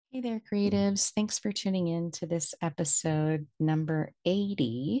Hey there, creatives. Thanks for tuning in to this episode number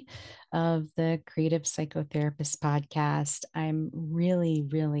 80 of the Creative Psychotherapist podcast. I'm really,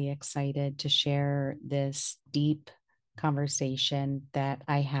 really excited to share this deep conversation that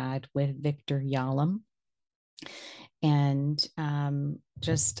I had with Victor Yalom. And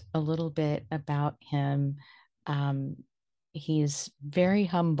just a little bit about him. Um, he's very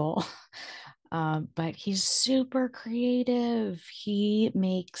humble. But he's super creative. He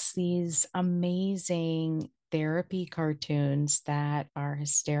makes these amazing therapy cartoons that are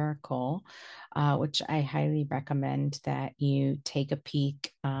hysterical, which I highly recommend that you take a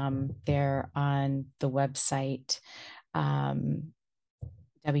peek. They're on the website um,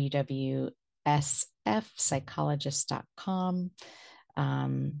 www.sfpsychologist.com.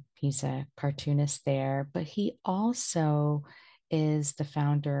 He's a cartoonist there, but he also is the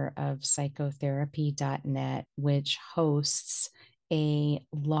founder of psychotherapy.net, which hosts a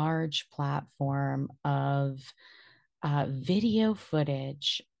large platform of video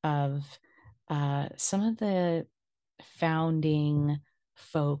footage of some of the founding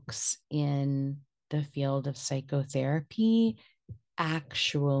folks in the field of psychotherapy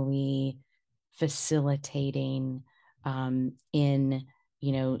actually facilitating in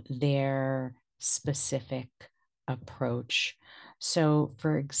their specific approach. So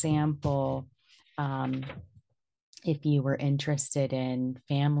for example, um, if you were interested in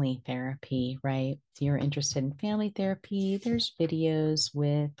family therapy, right? If you're interested in family therapy, there's videos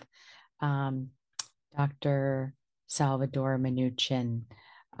with um, Dr. Salvador Minuchin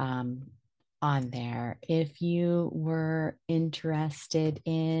um, on there. If you were interested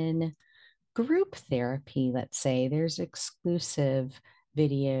in group therapy, let's say, there's exclusive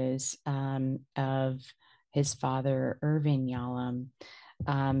videos of his father, Irvin Yalom.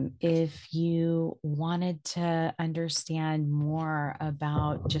 If you wanted to understand more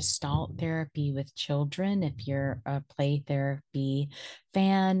about Gestalt therapy with children, if you're a play therapy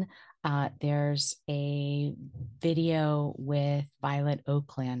fan, there's a video with Violet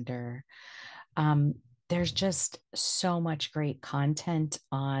Oaklander. Um, there's just so much great content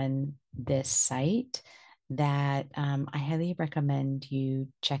on this site that I highly recommend you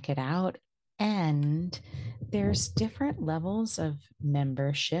check it out. And there's different levels of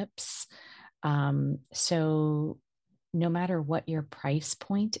memberships. So no matter what your price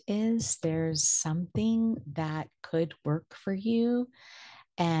point is, there's something that could work for you.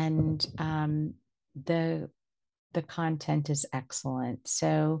 And the the content is excellent.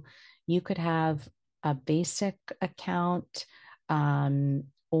 So you could have a basic account,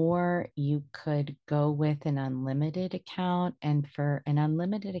 or you could go with an unlimited account. And for an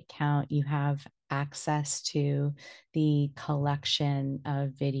unlimited account, you have access to the collection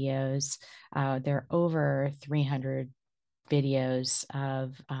of videos. There are over 300 videos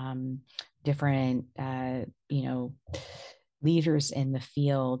of different, leaders in the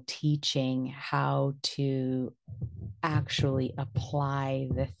field teaching how to actually apply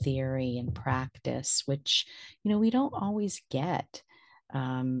the theory and practice, which, we don't always get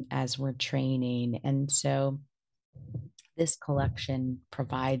as we're training. And so this collection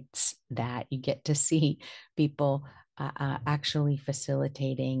provides that you get to see people actually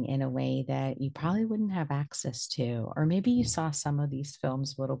facilitating in a way that you probably wouldn't have access to, or maybe you saw some of these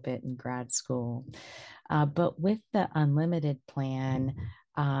films a little bit in grad school. But with the unlimited plan,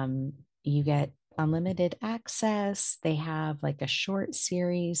 you get unlimited access. They have like a short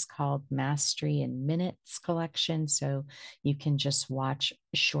series called Mastery in Minutes collection. So you can just watch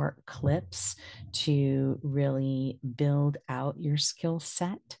short clips to really build out your skill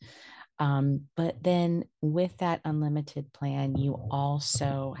set. But then with that unlimited plan, you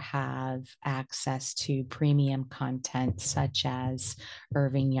also have access to premium content such as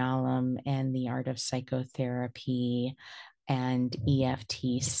Irving Yalom and the Art of Psychotherapy and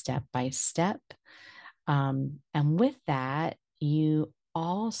EFT step by step. And with that, you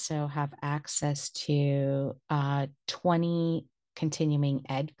also have access to 20 continuing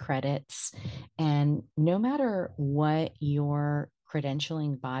ed credits. And no matter what your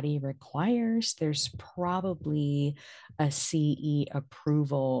credentialing body requires, there's probably a CE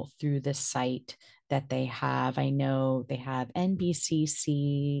approval through the site that they have. I know they have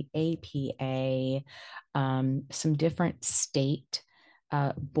NBCC, APA, some different state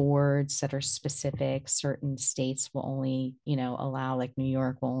boards that are specific. Certain states will only, allow, like New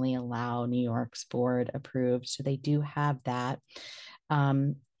York will only allow New York's board approved. So they do have that.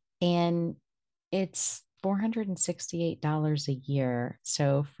 And it's $468 a year.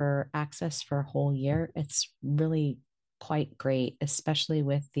 So for access for a whole year, it's really quite great, especially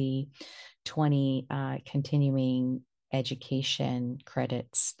with the 20 continuing education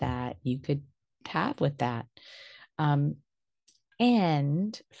credits that you could have with that. Um,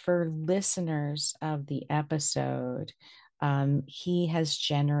 and for listeners of the episode, he has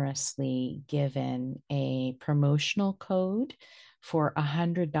generously given a promotional code for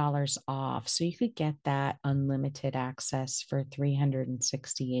 $100 off. So you could get that unlimited access for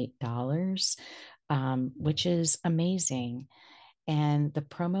 $368, which is amazing. And the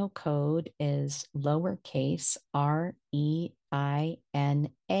promo code is lowercase REINA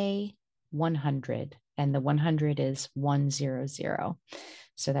 100. And the 100 is 100.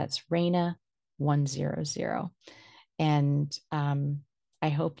 So that's Reina 100. And I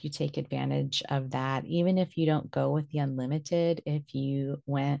hope you take advantage of that. Even if you don't go with the unlimited, if you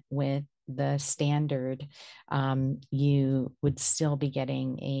went with the standard, you would still be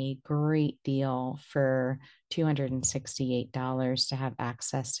getting a great deal for $268 to have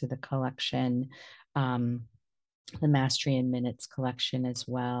access to the collection, the Mastery in Minutes collection as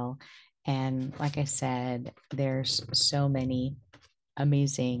well. And like I said, there's so many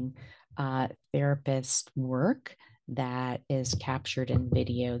amazing therapist work that is captured in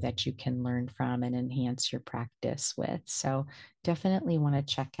video that you can learn from and enhance your practice with. So definitely want to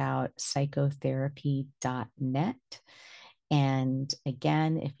check out psychotherapy.net. And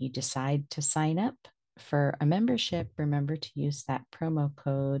again, if you decide to sign up for a membership, remember to use that promo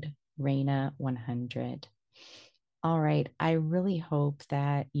code REINA100. All right. I really hope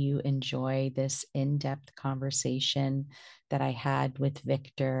that you enjoy this in-depth conversation that I had with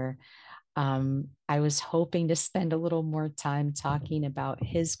Victor. I was hoping to spend a little more time talking about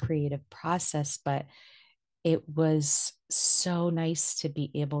his creative process, but it was so nice to be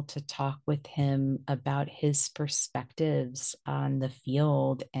able to talk with him about his perspectives on the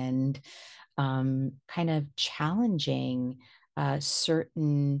field and kind of challenging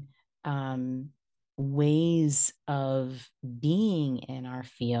certain ways of being in our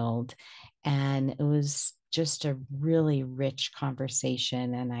field. And it was just a really rich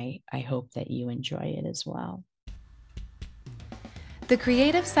conversation. And I hope that you enjoy it as well. The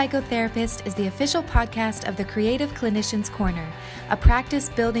Creative Psychotherapist is the official podcast of the Creative Clinicians Corner, a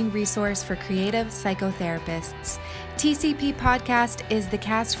practice-building resource for creative psychotherapists. TCP Podcast is the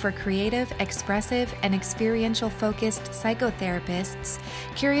cast for creative, expressive, and experiential-focused psychotherapists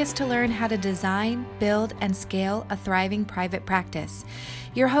curious to learn how to design, build, and scale a thriving private practice.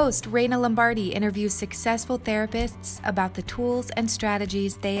 Your host, Reina Lombardi, interviews successful therapists about the tools and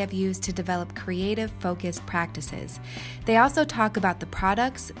strategies they have used to develop creative-focused practices. They also talk about the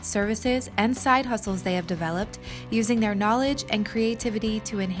products, services, and side hustles they have developed, using their knowledge and creativity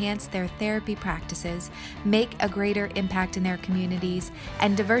to enhance their therapy practices, make a greater impact in their communities,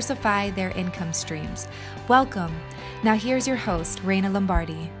 and diversify their income streams. Welcome. Now here's your host, Reina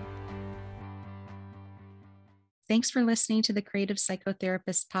Lombardi. Thanks for listening to the Creative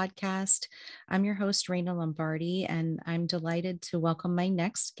Psychotherapist podcast. I'm your host, Reina Lombardi, and I'm delighted to welcome my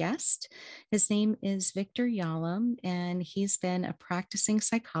next guest. His name is Victor Yalom, and he's been a practicing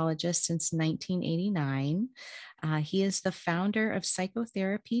psychologist since 1989. He is the founder of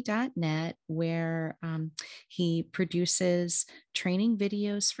psychotherapy.net, where he produces training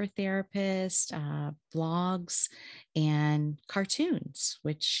videos for therapists, blogs, and cartoons,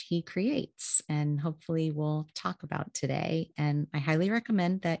 which he creates and hopefully we'll talk about today. And I highly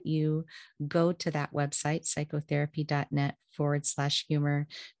recommend that you go to that website, psychotherapy.net/humor,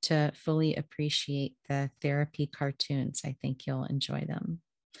 to fully appreciate the therapy cartoons. I think you'll enjoy them.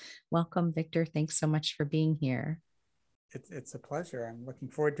 Welcome, Victor. Thanks so much for being here. It's a pleasure. I'm looking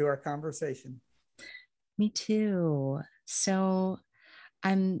forward to our conversation. Me too. So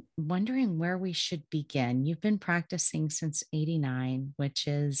I'm wondering where we should begin. You've been practicing since '89, which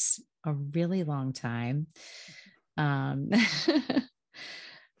is a really long time. Hard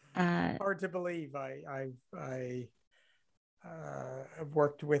to believe. I've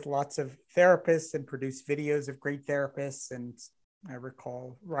worked with lots of therapists and produced videos of great therapists, and I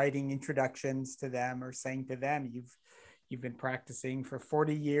recall writing introductions to them or saying to them, "You've been practicing for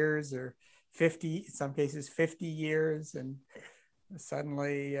 40 years or 50, in some cases 50 years," and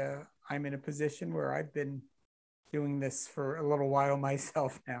suddenly I'm in a position where I've been doing this for a little while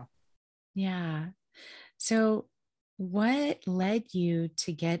myself now. Yeah. So what led you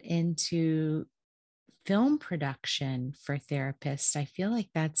to get into film production for therapists? I feel like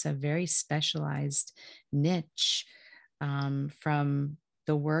that's a very specialized niche from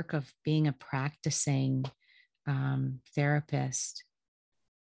the work of being a practicing therapist.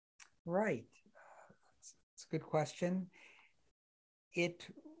 Right. It's a good question. It,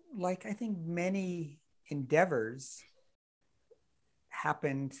 like I think many endeavors,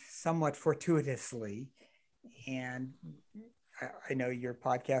 happened somewhat fortuitously. And I know your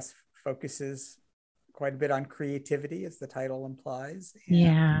podcast focuses quite a bit on creativity, as the title implies. And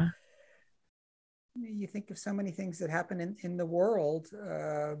Yeah. you think of so many things that happen in the world.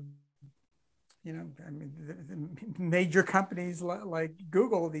 I mean, the major companies like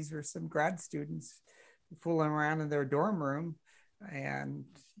Google, these were some grad students fooling around in their dorm room. And,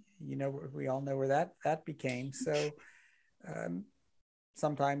 we all know where that became. So um,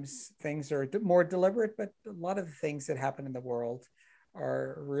 sometimes things are more deliberate, but a lot of the things that happen in the world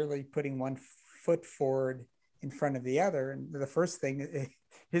are really putting one foot forward in front of the other. And the first thing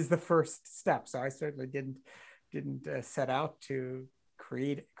is the first step. So I certainly didn't set out to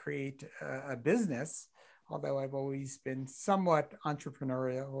create a business, although I've always been somewhat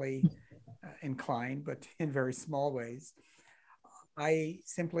entrepreneurially inclined, but in very small ways. I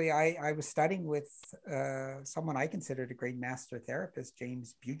was studying with someone I considered a great master therapist,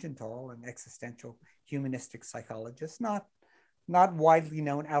 James Bugental, an existential humanistic psychologist, not widely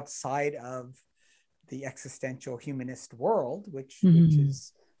known outside of the existential humanist world, which Mm-hmm.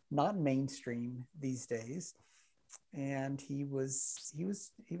 is not mainstream these days. And he was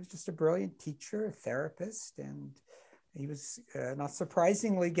just a brilliant teacher, a therapist, and he was not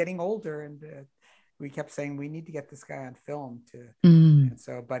surprisingly getting older. And we kept saying we need to get this guy on film to. Mm. And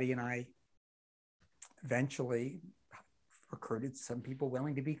so Buddy and I eventually recruited some people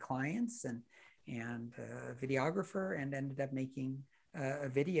willing to be clients and a videographer, and ended up making a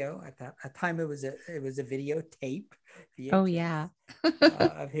video. At that time it was a videotape, Oh, VHS, yeah.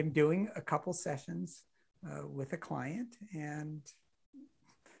 of him doing a couple sessions with a client. And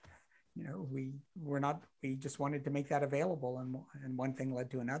we just wanted to make that available, and one thing led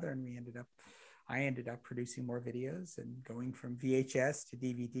to another, and I ended up producing more videos and going from VHS to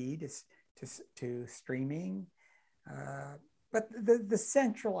DVD to streaming. But the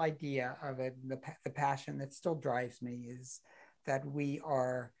central idea of it, the passion that still drives me, is that we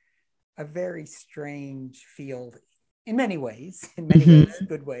are a very strange field in many ways, Mm-hmm.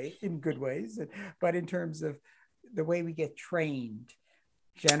 in good ways, but in terms of the way we get trained,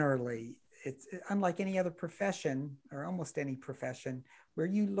 generally, it's unlike any other profession, or almost any profession, where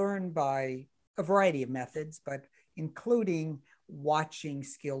you learn by a variety of methods, but including watching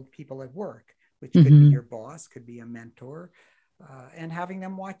skilled people at work, which could be Mm-hmm. your boss, could be a mentor, and having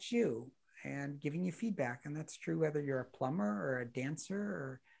them watch you and giving you feedback. And that's true whether you're a plumber or a dancer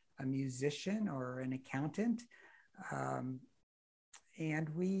or a musician or an accountant. Um, and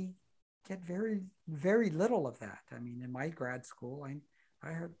we get very, very little of that. I mean, in my grad school, I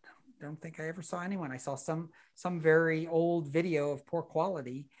heard, don't think I ever saw anyone. I saw some very old video of poor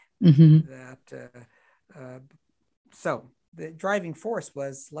quality Mm-hmm. that. So the driving force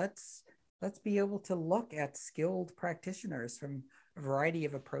was let's be able to look at skilled practitioners from a variety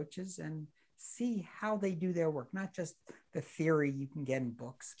of approaches and see how they do their work, not just the theory you can get in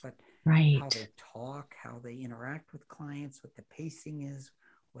books, but how Right. they talk, how they interact with clients, what the pacing is,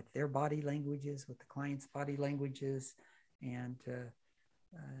 what their body language is, what the client's body language is, and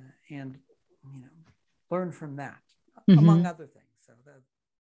learn from that, among Mm-hmm. other things. So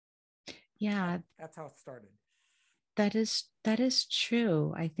Yeah, that's how it started. that is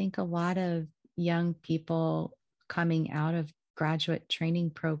true. I think a lot of young people coming out of graduate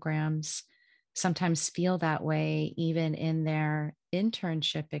training programs sometimes feel that way, even in their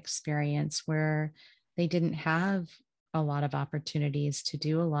internship experience, where they didn't have a lot of opportunities to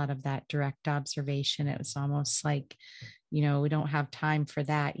do a lot of that direct observation. It was almost like, we don't have time for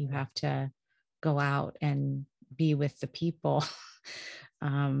that. You have to go out and be with the people,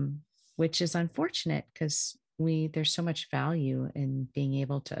 um, which is unfortunate because there's so much value in being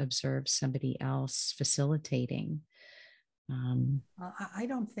able to observe somebody else facilitating. Um, I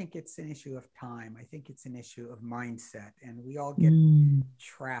don't think it's an issue of time. I think it's an issue of mindset, and we all get mm,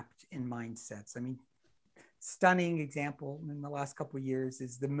 trapped in mindsets. I mean, stunning example in the last couple of years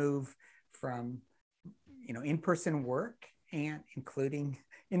is the move from in-person work, and including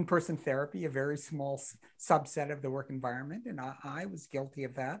in-person therapy, a very small subset of the work environment, and I was guilty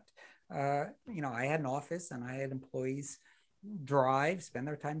of that. I had an office and I had employees spend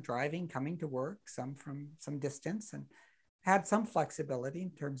their time driving, coming to work, some from some distance, and had some flexibility in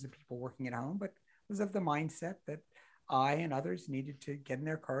terms of people working at home, but was of the mindset that I and others needed to get in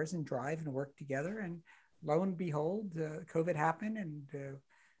their cars and drive and work together. And lo and behold, COVID happened, and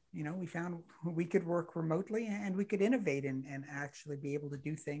we found we could work remotely and we could innovate and actually be able to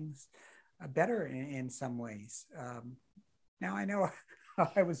do things better in some ways. Now I know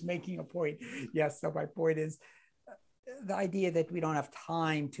I was making a point. Yes, so my point is the idea that we don't have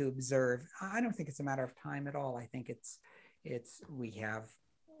time to observe. I don't think it's a matter of time at all. I think it's we have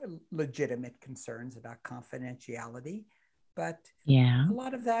legitimate concerns about confidentiality. But Yeah. a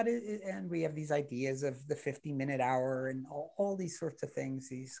lot of that is, and we have these ideas of the 50-minute hour and all these sorts of things,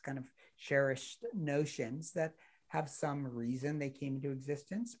 these kind of cherished notions that have some reason they came into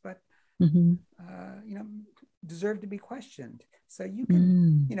existence, but Mm-hmm. you know, deserve to be questioned. So you can,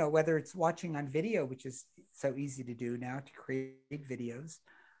 Mm. you know, whether it's watching on video, which is so easy to do now to create videos,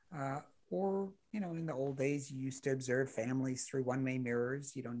 uh, or, you know, in the old days, you used to observe families through one-way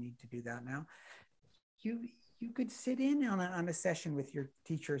mirrors. You don't need to do that now. You you could sit in on a session with your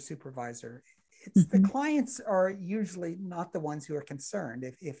teacher or supervisor. It's the Mm-hmm. clients are usually not the ones who are concerned.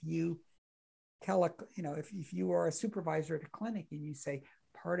 If you tell a, you know, if you are a supervisor at a clinic and you say,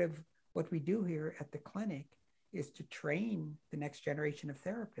 part of what we do here at the clinic is to train the next generation of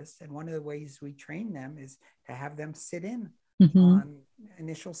therapists, and one of the ways we train them is to have them sit in Mm-hmm. on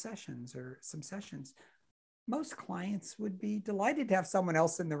initial sessions or some sessions. Most clients would be delighted to have someone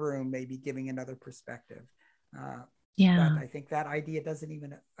else in the room, maybe giving another perspective. uh, but Yeah. I think that idea doesn't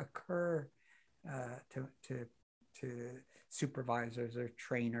even occur to supervisors or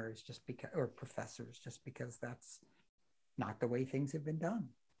trainers just because, or professors, just because that's not the way things have been done.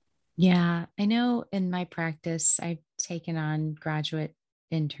 Yeah. I know in my practice, I've taken on graduate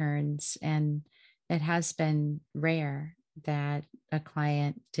interns, and it has been rare that a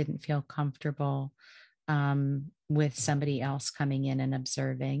client didn't feel comfortable with somebody else coming in and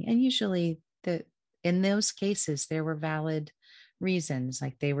observing. And usually, in those cases, there were valid reasons,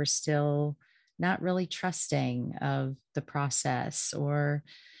 like they were still not really trusting of the process, or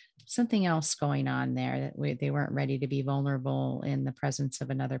something else going on there, that they weren't ready to be vulnerable in the presence of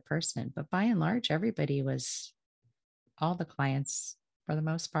another person. But by and large, all the clients, for the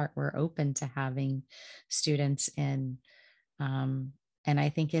most part, were open to having students in. Um, and I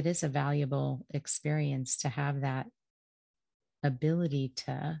think it is a valuable experience to have that ability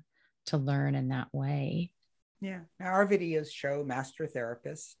to learn in that way. Yeah. Now our videos show master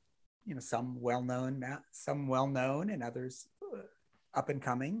therapists, you know, some well known, and others up and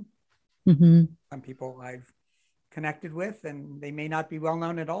coming. Hmm. Some people I've connected with, and they may not be well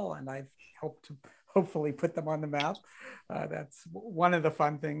known at all, and I've helped to hopefully put them on the map. That's one of the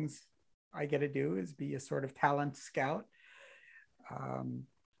fun things I get to do, is be a sort of talent scout. Um,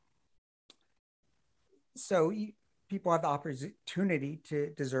 so people have the opportunity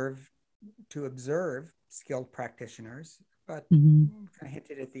to observe skilled practitioners, but Hmm. kind of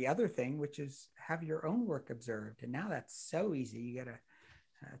hinted at the other thing, which is have your own work observed. And now that's so easy. You get a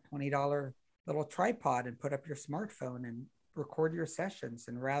 $20 little tripod and put up your smartphone and record your sessions.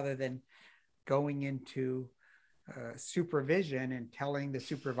 And rather than going into supervision and telling the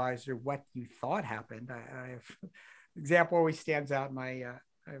supervisor what you thought happened, I have example always stands out. My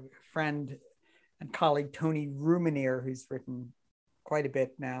friend and colleague Tony Rumenier, who's written quite a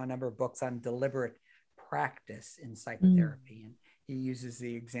bit now, a number of books on deliberate practice in Mm. psychotherapy. And he uses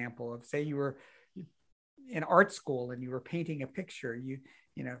the example of, say you were in art school and you were painting a picture. You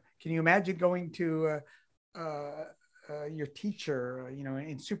know, can you imagine going to your teacher, you know,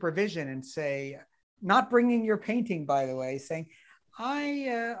 in supervision and say, not bringing your painting, by the way, saying,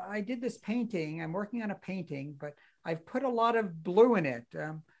 I did this painting. I'm working on a painting, but I've put a lot of blue in it.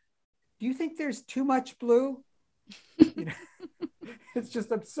 Do you think there's too much blue? You know, it's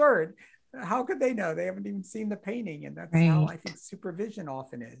just absurd. How could they know? They haven't even seen the painting, and that's how Right. I think supervision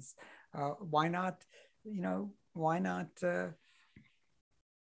often is. Why not? You know, why not?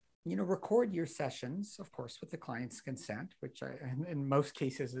 You know, record your sessions, of course, with the client's consent, which in most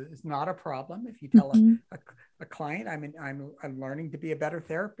cases is not a problem. If you tell Hmm. a client, I'm learning to be a better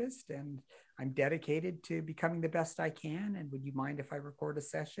therapist, and I'm dedicated to becoming the best I can, and would you mind if I record a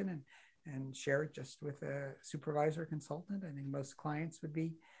session and share it just with a supervisor consultant? I think most clients would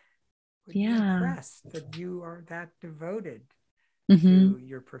be Yeah. impressed that you are that devoted to Hmm.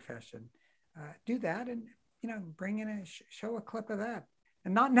 your profession. Do that, and you know, bring in show a clip of that,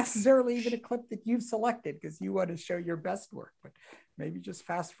 and not necessarily even a clip that you've selected because you want to show your best work, but maybe just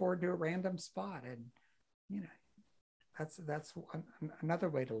fast forward to a random spot, and you know, that's another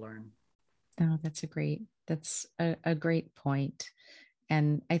way to learn. No, that's a great point.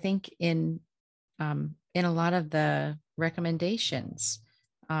 And I think in a lot of the recommendations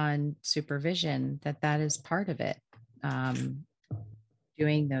on supervision, that is part of it. Um,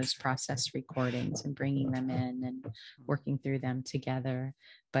 Doing those process recordings and bringing them in and working through them together.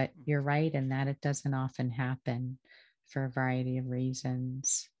 But you're right in that it doesn't often happen for a variety of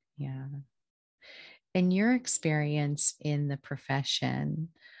reasons. Yeah. In your experience in the profession,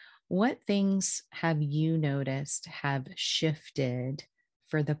 what things have you noticed have shifted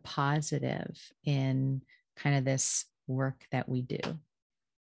for the positive in kind of this work that we do?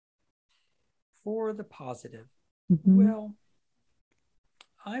 For the positive, Mm-hmm. well,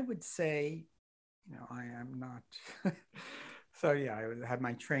 I would say, I am not. So yeah, I had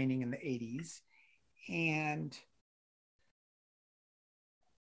my training in the 80s, and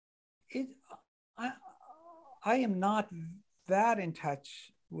it I I am not that in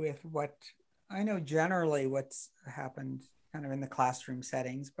touch with what I know generally what's happened kind of in the classroom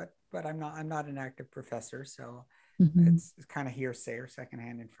settings, but I'm not an active professor, so Mm-hmm. it's kind of hearsay or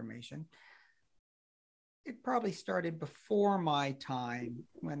secondhand information. It probably started before my time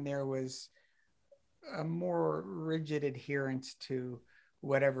when there was a more rigid adherence to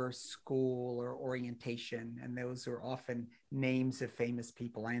whatever school or orientation, and those are often names of famous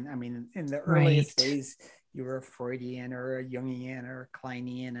people. I mean, in the earliest Right. days, you were a Freudian or a Jungian or a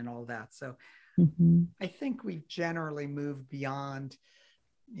Kleinian and all that. So Mm-hmm. I think we've generally moved beyond,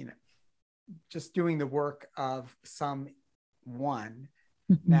 you know, just doing the work of some one.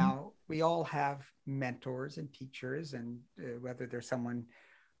 Mm-hmm. Now we all have mentors and teachers, and whether there's someone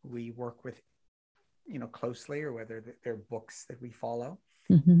we work with closely, or whether they're books that we follow.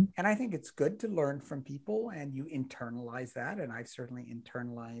 Mm-hmm. And I think it's good to learn from people, and you internalize that. And I've certainly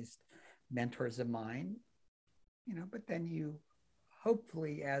internalized mentors of mine, but then you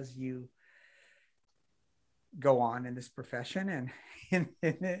hopefully, as you go on in this profession and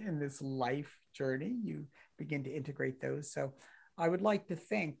in this life journey, you begin to integrate those. So I would like to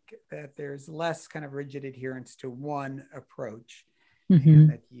think that there's less kind of rigid adherence to one approach, and Mm-hmm.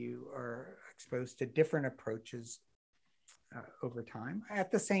 that you are exposed to different approaches over time.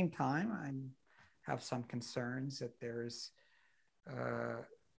 At the same time, I have some concerns that there's, uh,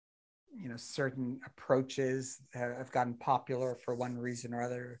 certain approaches that have gotten popular for one reason or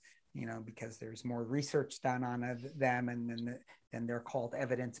other, because there's more research done on them, and then they're called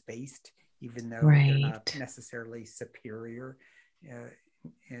evidence-based, even though they're not Right. necessarily superior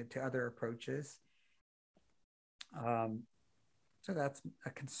to other approaches. Um, so that's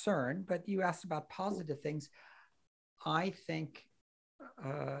a concern. But you asked about positive things. I think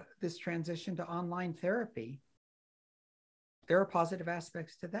this transition to online therapy, there are positive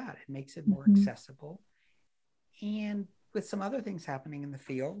aspects to that. It makes it more Mm-hmm. accessible. And with some other things happening in the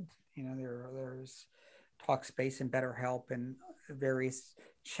field, there's Talkspace and BetterHelp and various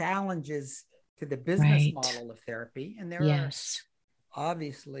challenges to the business Right. model of therapy. And there are Yes.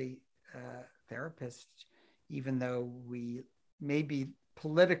 obviously therapists, even though we may be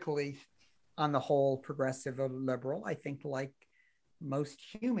politically, on the whole, progressive or liberal, I think, like most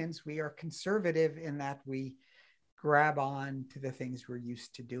humans, we are conservative in that we grab on to the things we're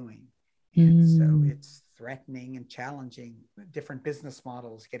used to doing. And so Mm. it's threatening and challenging different business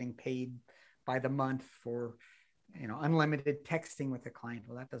models, getting paid by the month for, unlimited texting with a client.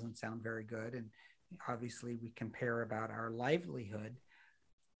 Well, that doesn't sound very good. And obviously we compare about our livelihood.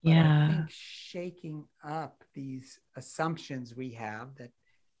 But I Yeah. think shaking up these assumptions we have that,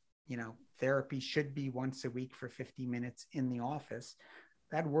 therapy should be once a week for 50 minutes in the office,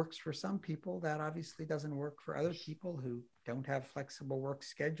 that works for some people. That obviously doesn't work for other people who don't have flexible work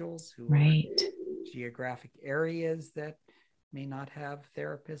schedules, who are in Right. geographic areas that may not have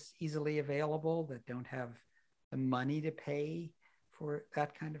therapists easily available, that don't have the money to pay for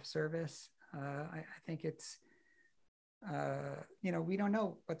that kind of service. I think it's, we don't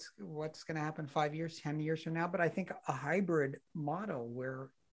know what's going to happen 5 years, 10 years from now, but I think a hybrid model where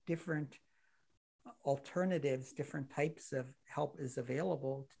different alternatives, different types of help is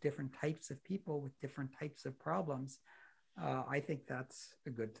available to different types of people with different types of problems. I think that's a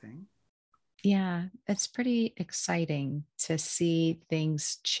good thing. Yeah, it's pretty exciting to see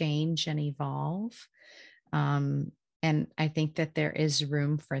things change and evolve. Um, and I think that there is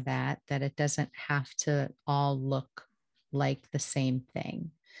room for that, that it doesn't have to all look like the same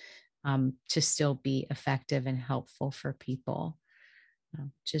thing, to still be effective and helpful for people,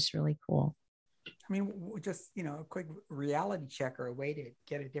 which is really cool. I mean, just, a quick reality check or a way to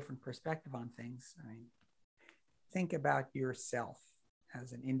get a different perspective on things. I mean, think about yourself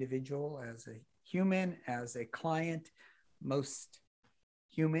as an individual, as a human, as a client. Most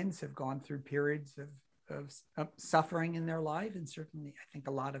humans have gone through periods of suffering in their life. And certainly, I think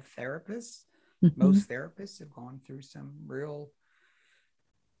a lot of therapists, Mhm. most therapists have gone through some real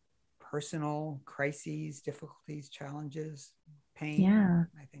personal crises, difficulties, challenges, pain. Yeah.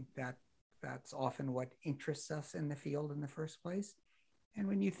 I think that's often what interests us in the field in the first place. And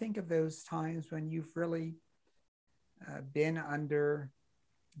when you think of those times when you've really been under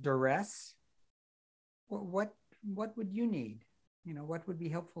duress, what would you need? What would be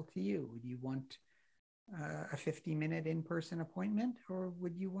helpful to you? Would you want a 50-minute in-person appointment, or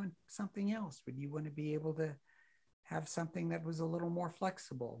would you want something else? Would you want to be able to have something that was a little more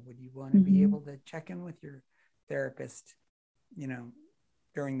flexible? Would you want to be Mm-hmm. able to check in with your therapist, you know,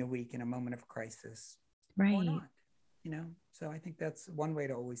 during the week in a moment of crisis or Right. not? So I think that's one way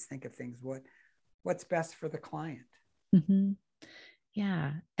to always think of things. What's best for the client? Mm-hmm.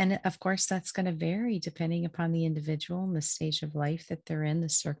 Yeah. And of course, that's going to vary depending upon the individual and the stage of life that they're in, the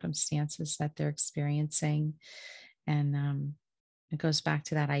circumstances that they're experiencing. And it goes back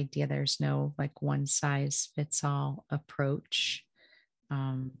to that idea there's no like one size fits all approach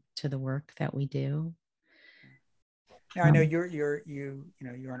to the work that we do. Now I know Um,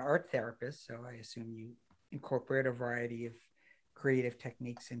 you're an art therapist, so I assume you incorporate a variety of creative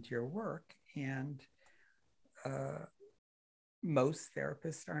techniques into your work, and uh, most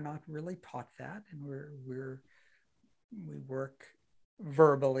therapists are not really taught that, and we work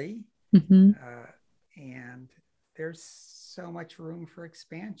verbally, mhm. uh, and there's so much room for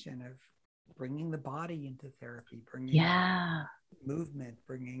expansion of bringing the body into therapy, bringing Yeah. movement,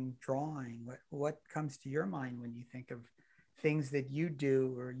 bringing drawing. What comes to your mind when you think of things that you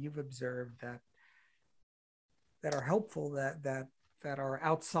do or you've observed that are helpful, that are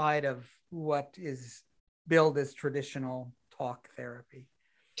outside of what is billed as traditional talk therapy?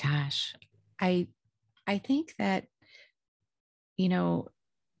 Gosh, I I think that, you know,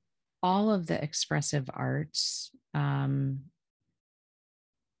 all of the expressive arts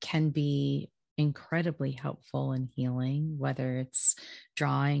can be incredibly helpful in healing, whether it's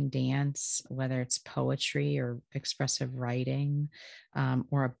drawing, dance, whether it's poetry or expressive writing,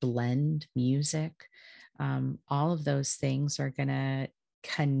 or a blend, music. All of those things are going to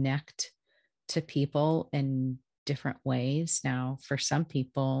connect to people in different ways. Now, for some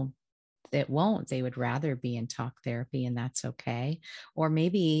people, it won't. They would rather be in talk therapy, and that's okay. Or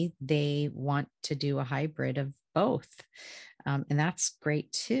maybe they want to do a hybrid of both, and that's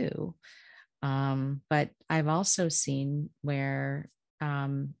great too. But I've also seen where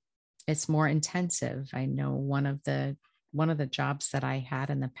um, it's more intensive. I know one of the jobs that I had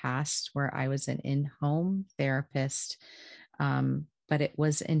in the past where I was an in-home therapist, but it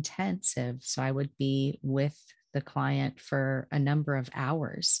was intensive. So I would be with the client for a number of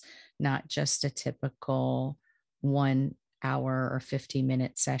hours, not just a typical 1 hour or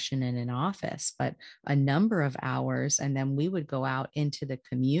 50-minute session in an office, but a number of hours. And then we would go out into the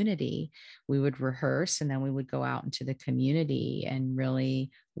community. We would rehearse, and then we would go out into the community and really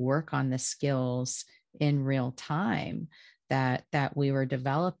work on the skills in real time that we were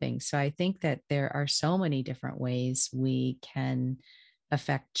developing. So I think that there are so many different ways we can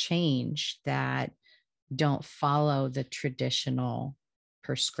affect change that don't follow the traditional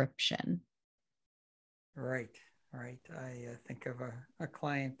prescription. Right, right. I think of a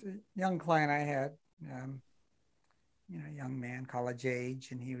client, a young client I had, um, young man, college age,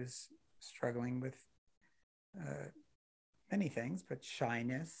 and he was struggling with uh, many things, but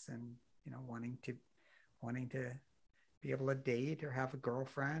shyness and wanting to be able to date or have a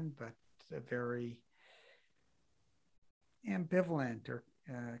girlfriend, but very ambivalent or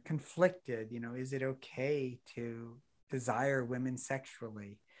conflicted. Is it okay to desire women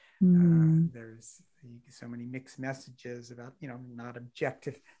sexually? Mm, There's so many mixed messages about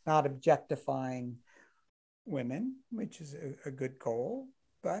not objectifying women, which is a good goal,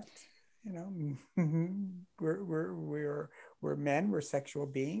 but you know, we're men, we're sexual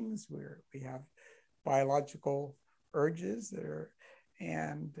beings, we have biological urges that are,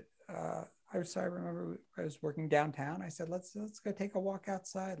 and I remember I was working downtown. I said, let's go take a walk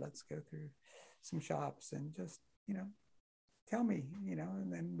outside. Let's go through some shops and just tell me,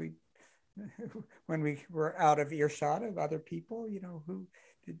 and then we when we were out of earshot of other people,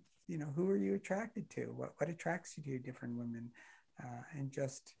 did who are you attracted to? What attracts you to different women? And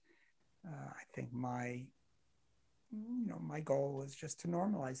just I think my goal was just to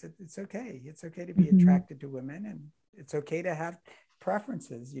normalize it. It's okay. It's okay to be mhm. attracted to women, and it's okay to have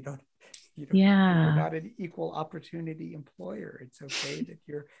preferences. You're Yeah. not an equal opportunity employer. It's okay that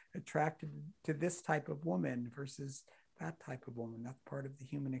you're attracted to this type of woman versus that type of woman. That's part of the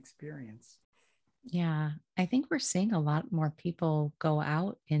human experience. Yeah, I think we're seeing a lot more people go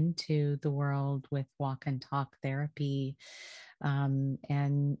out into the world with walk and talk therapy,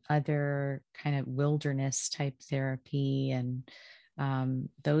 and other kind of wilderness type therapy, and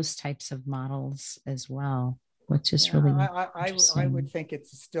those types of models as well, which is Yeah, really I would interesting. think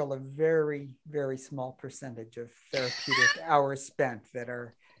it's still a very, very small percentage of therapeutic hours spent that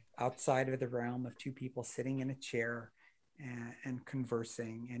are outside of the realm of two people sitting in a chair and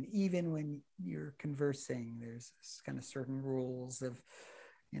conversing. And even when you're conversing, there's kind of certain rules of,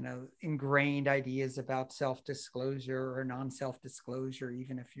 ingrained ideas about self disclosure or non self disclosure,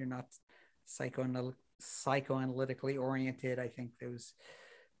 even if you're not psychoanalytically oriented. I think those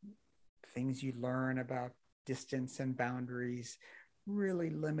things you learn about distance and boundaries really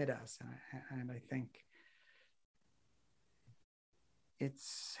limit us. And I think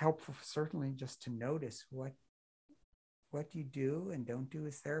it's helpful certainly just to notice what you do and don't do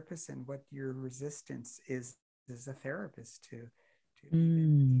as therapists, and what your resistance is as a therapist to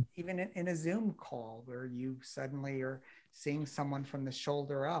even in a Zoom call where you suddenly are seeing someone from the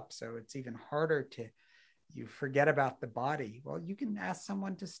shoulder up, so it's even harder to, you forget about the body. Well, you can ask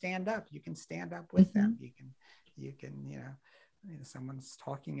someone to stand up. You can stand up with them. You can someone's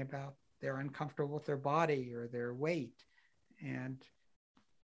talking about they're uncomfortable with their body or their weight, and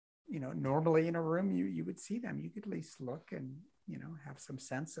normally in a room you would see them. You could at least look and have some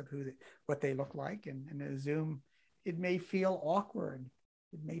sense of what they look like. And in a Zoom, it may feel awkward.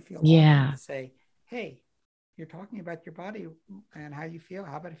 It may feel awkward to say, "Hey, you're talking about your body and how you feel.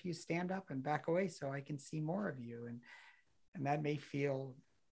 How about if you stand up and back away so I can see more of you?" And that may feel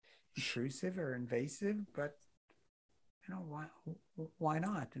intrusive or invasive, but why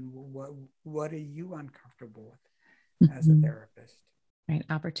not? And what are you uncomfortable with as a therapist? Right,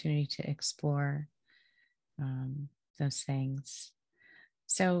 opportunity to explore those things.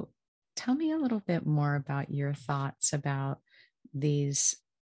 So tell me a little bit more about your thoughts about these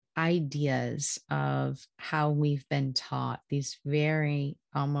ideas of how we've been taught, these very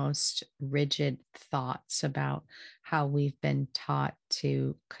almost rigid thoughts about how we've been taught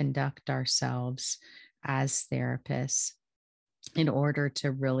to conduct ourselves as therapists in order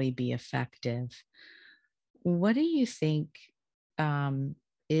to really be effective. What do you think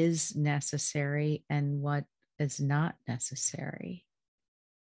is necessary and what is not necessary?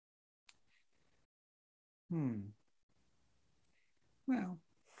 Well,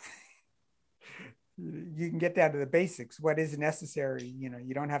 you can get down to the basics. What is necessary?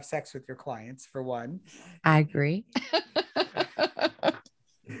 You don't have sex with your clients, for one. I agree.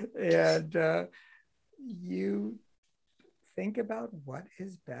 And you think about what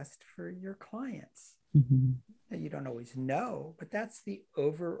is best for your clients. Now, you don't always know, but that's the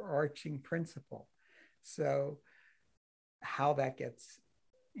overarching principle. So how that gets,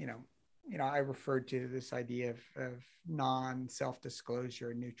 I referred to this idea of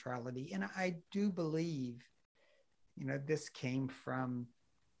non-self-disclosure and neutrality. And I do believe, this came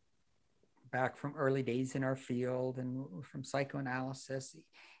back from early days in our field and from psychoanalysis,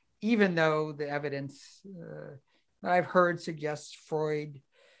 even though the evidence that I've heard suggests Freud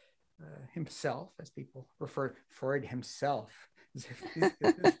himself, as people refer Freud himself,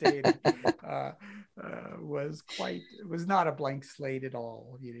 was not a blank slate at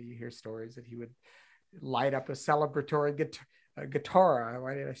all. You hear stories that he would light up a celebratory guitar.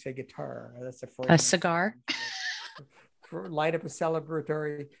 Why did I say guitar? That's a cigar. Light up a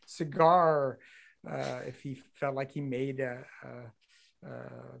celebratory cigar if he felt like he made a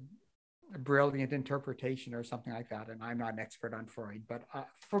brilliant interpretation or something like that. And I'm not an expert on Freud, but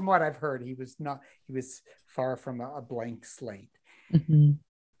from what I've heard, he was far from a blank slate.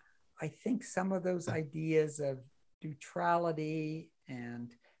 I think some of those ideas of neutrality,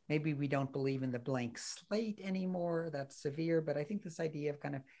 and maybe we don't believe in the blank slate anymore, that's severe, but I think this idea of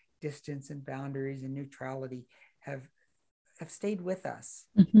kind of distance and boundaries and neutrality have stayed with us.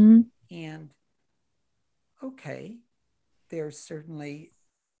 And okay, there's certainly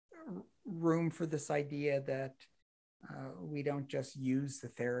room for this idea that we don't just use the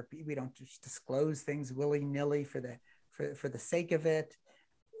therapy, we don't just disclose things willy-nilly for the sake of it.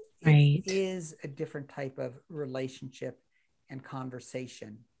 It is a different type of relationship and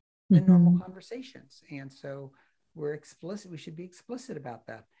conversation than normal conversations. And so we should be explicit about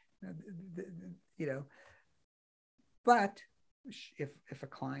that. But if a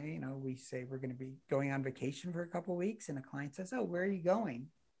client, we say we're going to be going on vacation for a couple of weeks, and a client says, "Oh, where are you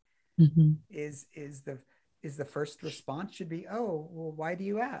going?" Is the first response should be, "Oh, well, why do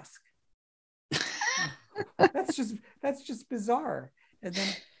you ask?" that's just bizarre. And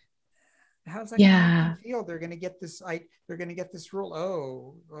then how's that going to make them feel? They're going to get this rule.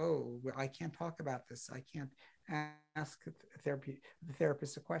 Oh, I can't talk about this. I can't ask the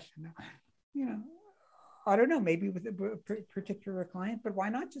therapist a question. I don't know, maybe with a particular client, but why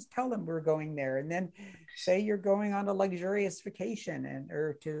not just tell them we're going there, and then say you're going on a luxurious vacation,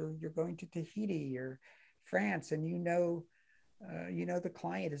 you're going to Tahiti or France, and the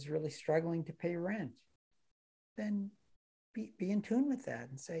client is really struggling to pay rent. Then be in tune with that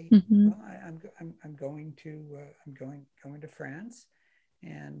and say, well, I'm going to France,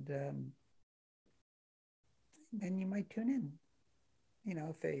 and then you might tune in.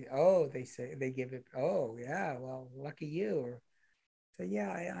 If they say they give it, oh yeah, well, lucky you, or So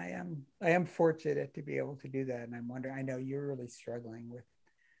yeah, I am fortunate to be able to do that, and I'm wondering. I know you're really struggling with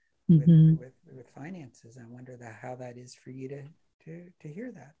Mm-hmm. with finances. I wonder that how that is for you to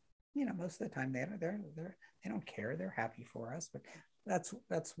hear that. Most of the time they don't care. They're happy for us, but that's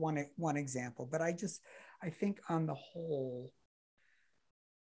one example. But I think on the whole,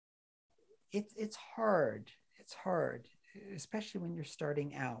 it's hard. It's hard, especially when you're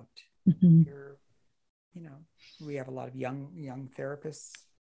starting out. Mm-hmm. You're you know we have a lot of young therapists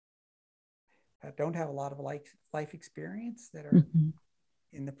that don't have a lot of life experience, that are Mm-hmm.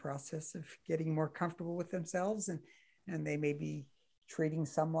 in the process of getting more comfortable with themselves, and they may be treating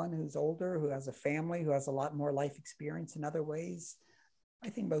someone who's older, who has a family, who has a lot more life experience in other ways. I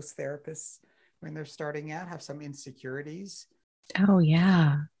think most therapists, when they're starting out, have some insecurities. Oh, You know,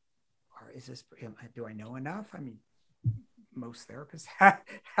 yeah. or is this, do I know enough? I mean, most therapists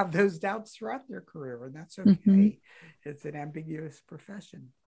have those doubts throughout their career, and that's Mm-hmm. okay. It's an ambiguous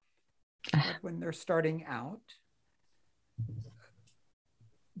profession. But when they're starting out,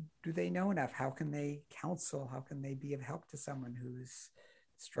 do they know enough? How can they counsel? How can they be of help to someone who's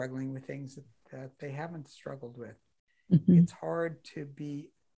struggling with things that they haven't struggled with? Mm-hmm. It's hard to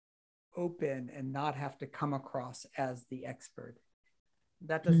be open and not have to come across as the expert.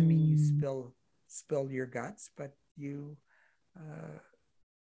 That doesn't mean you Mm. spill your guts, but you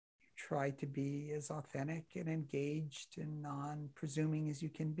try to be as authentic and engaged and non-presuming as you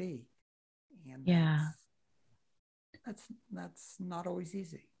can be, and Yeah. that's not always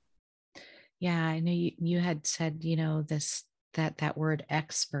easy. Yeah. I know you had said, that word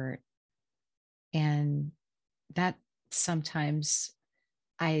expert, and that sometimes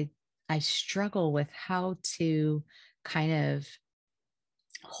I I struggle with how to kind of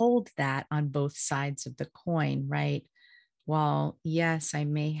hold that on both sides of the coin, right? While, yes, I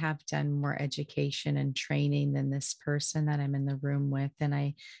may have done more education and training than this person that I'm in the room with, and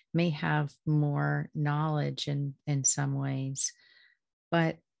I may have more knowledge in some ways,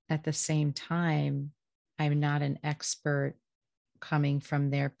 but at the same time, I'm not an expert coming from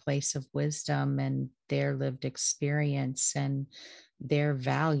their place of wisdom and their lived experience and their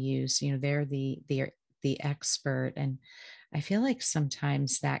values. They're the expert, and I feel like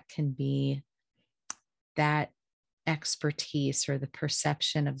sometimes that can be that expertise or the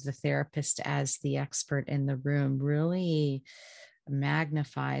perception of the therapist as the expert in the room really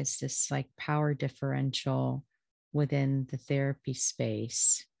magnifies this like power differential within the therapy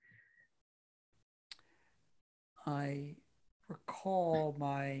space. I recall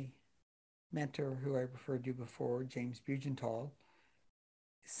my mentor, who I referred to before, James Bugental,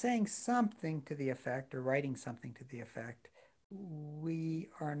 saying something to the effect, or writing something to the effect, we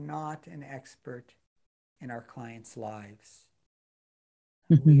are not an expert in our clients' lives.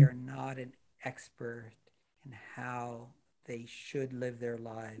 We Mhm. are not an expert in how they should live their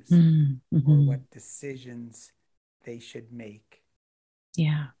lives Mm, or mhm. what decisions they should make.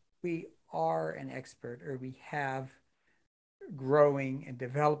 Yeah. We are an expert, or we have growing and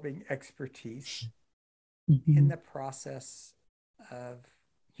developing expertise in Mhm. the process of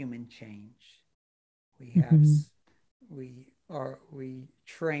human change. We have Mhm. we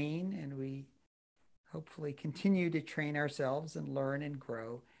train, and we hopefully continue to train ourselves and learn and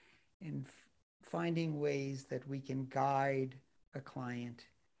grow in finding ways that we can guide a client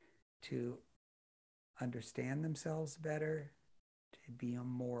to understand themselves better, to be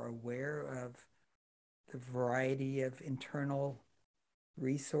more aware of the variety of internal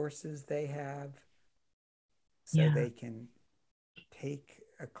resources they have, so Yeah. they can take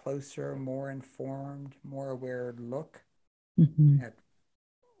a closer, more informed, more aware look Mhm. at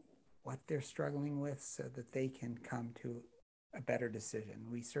what they're struggling with, so that they can come to a better decision.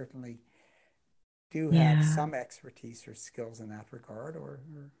 We certainly do have Yeah. some expertise or skills in that regard, or,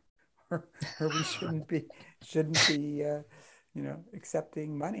 or we shouldn't be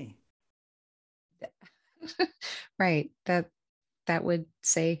accepting money. Right. That would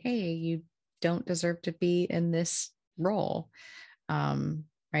say, hey, you don't deserve to be in this role.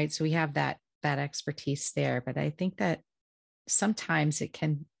 Right. So we have that expertise there. But I think that sometimes it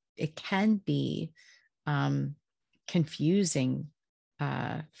can be um, confusing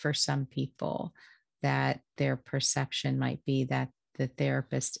for some people, that their perception might be that the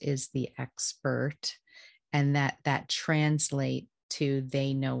therapist is the expert, and that translate to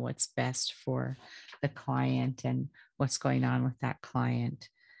they know what's best for the client and what's going on with that client.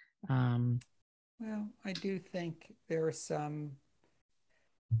 um, Well, I do think there are some,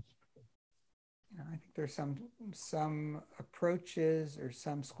 I think there's some approaches, or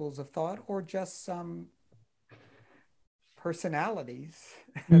some schools of thought, or just some personalities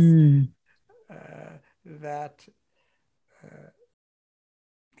as mm, that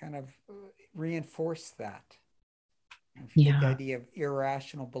kind of reinforce that. If you take the Yeah. idea of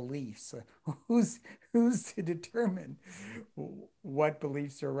irrational beliefs, who's who's to determine what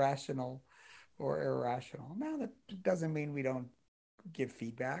beliefs are rational or irrational? Now that doesn't mean we don't give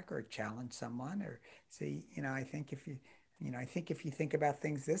feedback or challenge someone or say, I think if you think about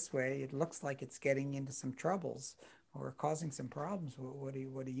things this way, it looks like it's getting into some troubles or causing some problems. What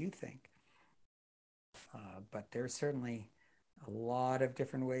do you think? But there's certainly a lot of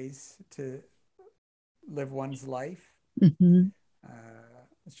different ways to live one's life. Hmm. I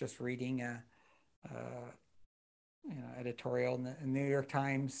was just reading a editorial in the New York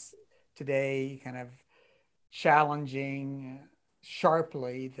Times today, kind of challenging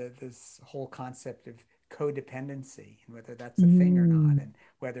sharply this whole concept of codependency and whether that's a thing or not, Mm. and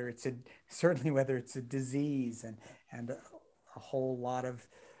whether it's a disease, and a whole lot of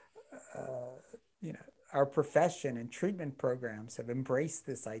you know our profession and treatment programs have embraced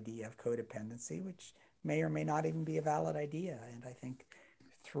this idea of codependency, which may or may not even be a valid idea. And I think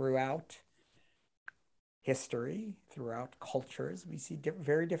throughout history, throughout cultures, we see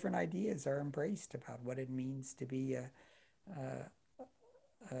very different ideas are embraced about what it means to be a,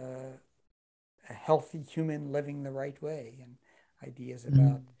 a healthy human living the right way, and ideas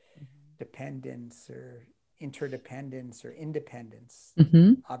about dependence or interdependence or independence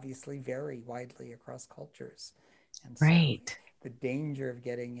Mm-hmm. obviously vary widely across cultures. And so Right. the danger of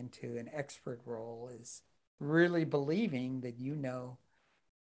getting into an expert role is really believing that you know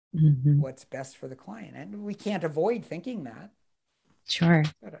Hmm. what's best for the client. And we can't avoid thinking that. Sure.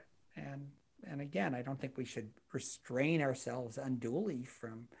 But, and and again, I don't think we should restrain ourselves unduly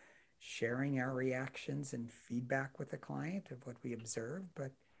from sharing our reactions and feedback with the client of what we observe,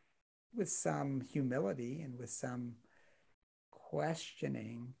 but with some humility and with some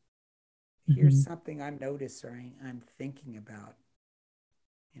questioning. Here's Hmm. something I'm noticing, I'm thinking about.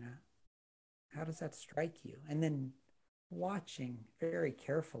 You know, how does that strike you? And then watching very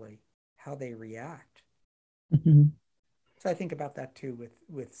carefully how they react. Hmm. So I think about that too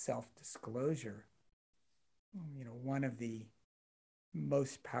with self-disclosure. One of the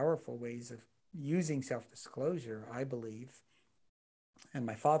most powerful ways of using self-disclosure, I believe, and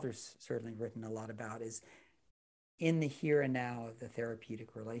my father's certainly written a lot about, is in the here and now of the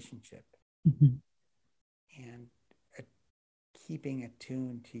therapeutic relationship, Hmm. and uh, keeping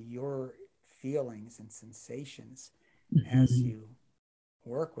attuned to your feelings and sensations as Hmm. you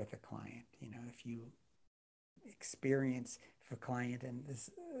work with a client. If you experience, if a client and this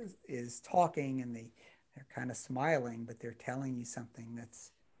is talking and they're kind of smiling, but they're telling you something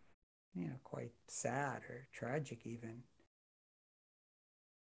that's quite sad or tragic, even,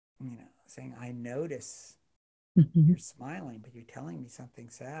 saying, I notice Hmm. you're smiling, but you're telling me something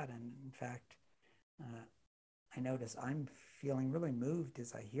sad. And in fact, uh, I notice I'm feeling really moved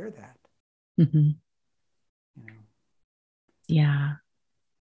as I hear that, Hmm. you know, Yeah.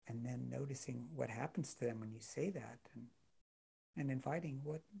 and then noticing what happens to them when you say that, and inviting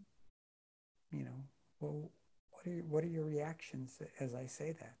you know, well, what are your reactions as I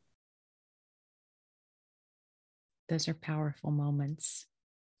say that? Those are powerful moments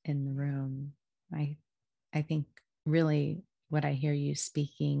in the Yeah. room. I I think really what I hear you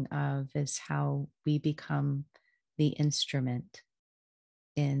speaking of is how we become the instrument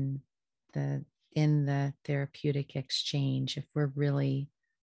in the in the therapeutic exchange if we're really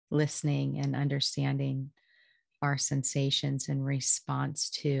listening and understanding our sensations in response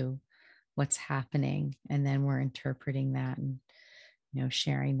to what's happening, and then we're interpreting that and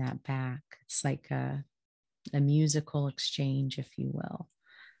sharing that back. It's like a musical exchange, if you will.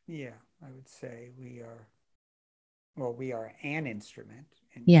 Yeah, I would say we are an instrument,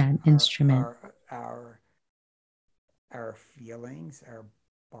 and Yeah, an instrument. our feelings, our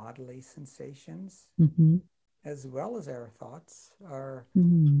bodily sensations, Mm-hmm. as well as our thoughts,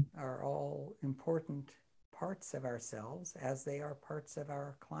 Mm-hmm. are all important parts of ourselves, as they are parts of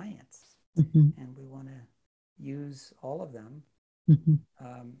our clients, Mm-hmm. and we want to use all of them. Mm-hmm.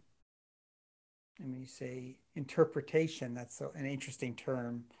 Um, and when you say interpretation, that's an interesting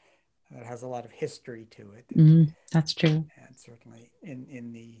term that has a lot of history to it, Mm-hmm. That's true. and certainly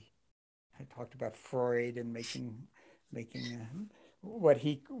in the I talked about Freud and making what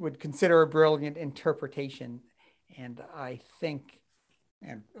he would consider a brilliant interpretation, and I think,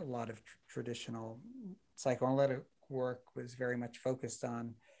 and a lot of traditional psychoanalytic work was very much focused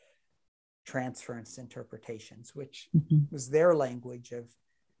on transference interpretations, which Mm-hmm. was their language of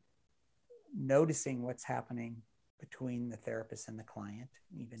noticing what's happening between the therapist and the client,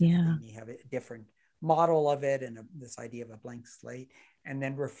 even if they Yeah. may have a different model of it, and this idea of a blank slate, and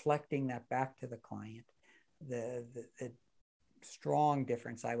then reflecting that back to the client, the strong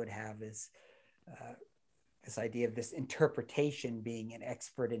difference I would have is this idea of this interpretation being an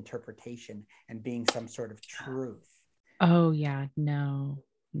expert interpretation and being some sort of truth. Oh, yeah. No.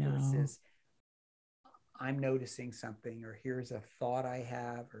 Versus I'm noticing something, or here's a thought I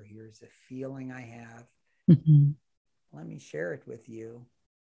have, or here's a feeling I have. Mm-hmm. Let me share it with you,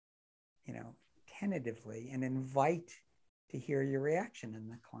 tentatively, and invite to hear your reaction.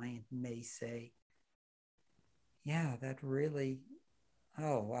 And the client may say, yeah, that really,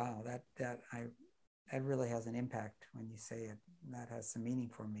 oh, wow, that really has an impact when you say it. That has some meaning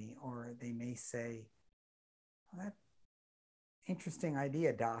for me. Or they may say, well, that interesting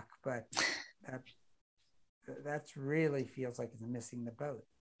idea, Doc, but that's really feels like it's missing the boat.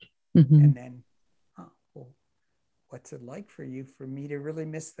 Mm-hmm. And then, well, what's it like for me to really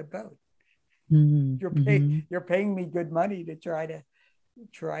miss the boat? Mm-hmm. You're paying me good money to try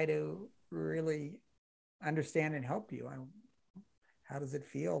to really understand and help you. How does it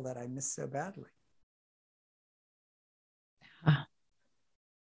feel that I miss so badly?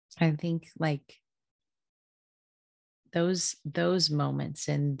 I think like those moments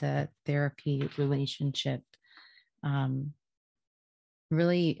in the therapy relationship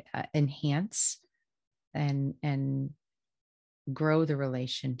really enhance and grow the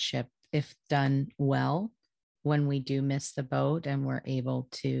relationship if done well, when we do miss the boat and we're able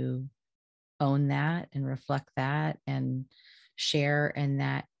to own that and reflect that and share in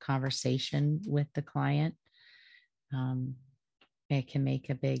that conversation with the client. It can make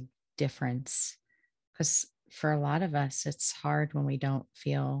a big difference, because for a lot of us it's hard when we don't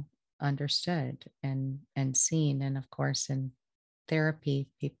feel understood and seen. And of course, in therapy,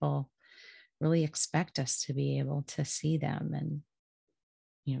 people really expect us to be able to see them and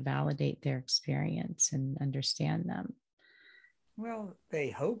validate their experience and understand them. Well, they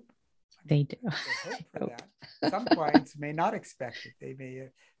hope. They do. They hope for that. Some clients may not expect it. They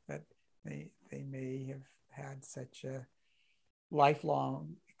may have had such a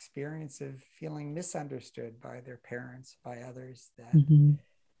lifelong experience of feeling misunderstood by their parents, by others, that mm-hmm.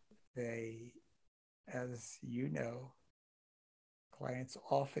 they, as you know, clients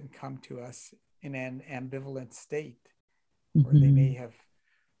often come to us in an ambivalent state, or they may have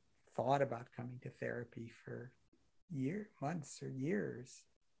thought about coming to therapy for months or years.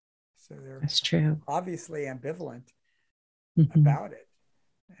 So they're That's true. obviously ambivalent about it.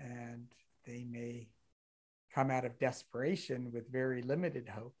 And they may come out of desperation with very limited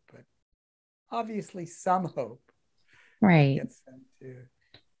hope, but obviously some hope, right, that gets them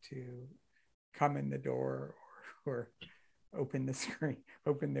to come in the door, or open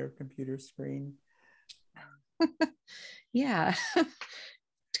their computer screen. Yeah.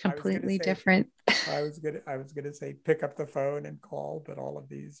 Completely different. I was gonna say pick up the phone and call, but all of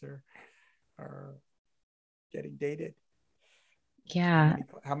these are getting dated. Yeah.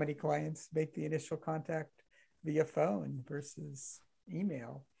 How many clients make the initial contact via phone versus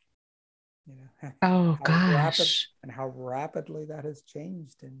email? Oh gosh. How rapidly that has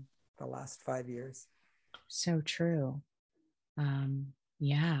changed in the last 5 years. So true.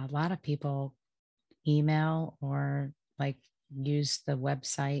 Yeah, a lot of people email or like use the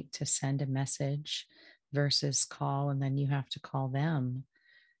website to send a message versus call, and then you have to call them.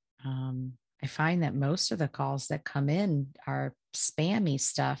 I find that most of the calls that come in are spammy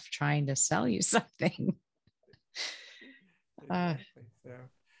stuff trying to sell you something. Exactly. So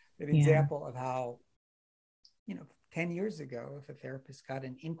an yeah. example of how, 10 years ago, if a therapist got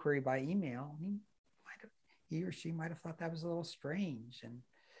an inquiry by email, he or she might have thought that was a little strange. And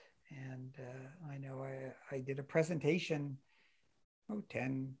I know I did a presentation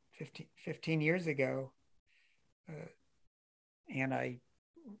 10, 15 years ago, and I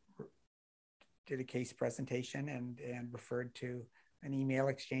did a case presentation and referred to an email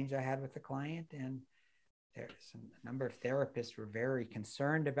exchange I had with the client. And there's a number of therapists were very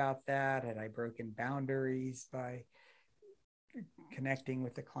concerned about that. Had I broken boundaries by connecting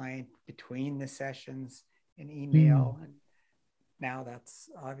with the client between the sessions in email? And now that's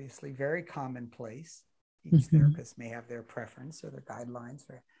obviously very commonplace. Each therapist may have their preference or their guidelines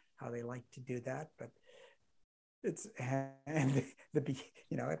for how they like to do that, but at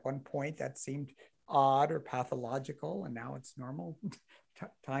one point that seemed odd or pathological, and now it's normal.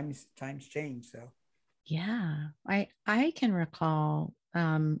 Times change. So yeah, I can recall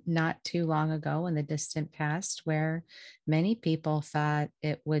not too long ago in the distant past where many people thought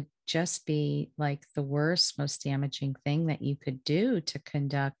it would just be like the worst, most damaging thing that you could do to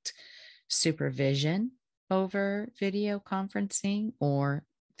conduct supervision over video conferencing or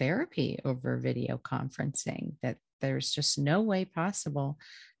therapy over video conferencing, that there's just no way possible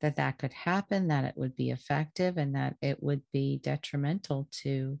that that could happen, that it would be effective, and that it would be detrimental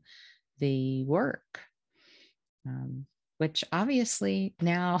to the work. Which obviously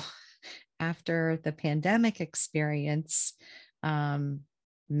now, after the pandemic experience,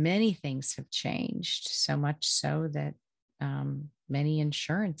 many things have changed, so much so that many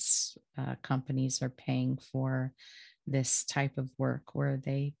insurance companies are paying for this type of work where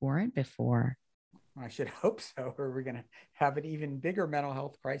they weren't before. I should hope so, or we're going to have an even bigger mental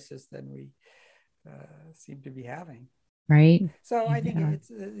health crisis than we seem to be having. Right. So I think Yeah.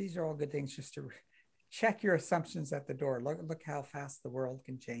 these are all good things just to check your assumptions at the door. Look how fast the world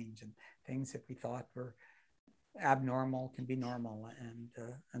can change, and things that we thought were abnormal can be normal,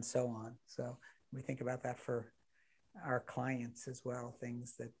 and so on. So we think about that for our clients as well.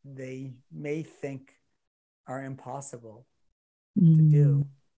 Things that they may think are impossible to do.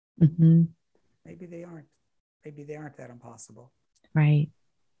 Mm-hmm. Maybe they aren't. Maybe they aren't that impossible. Right.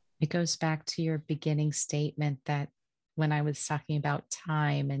 It goes back to your beginning statement that when I was talking about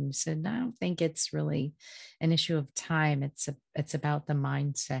time, and you said, I don't think it's really an issue of time. It's about the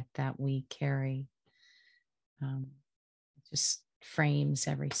mindset that we carry. It just frames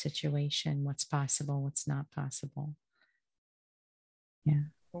every situation, what's possible, what's not possible. Yeah.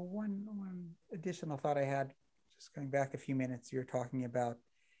 Well, one additional thought I had, just going back a few minutes, you're talking about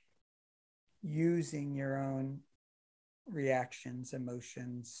using your own reactions,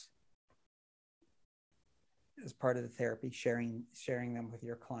 emotions as part of the therapy, sharing them with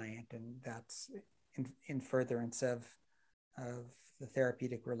your client, and that's in furtherance of the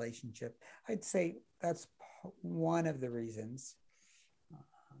therapeutic relationship. I'd say that's one of the reasons.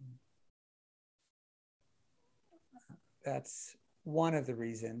 That's one of the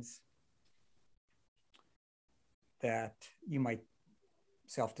reasons that you might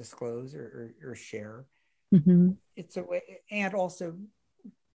self-disclose or share. Mm-hmm. It's a way, and also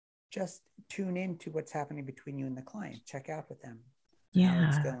just tune into what's happening between you and the client. Check out with them how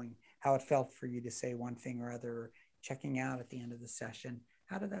it's Yeah. going, how it felt for you to say one thing or other, checking out at the end of the session.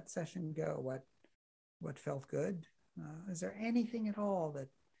 How did that session go? What felt good? Is there anything at all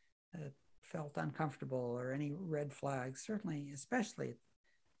that felt uncomfortable, or any red flags? Certainly, especially,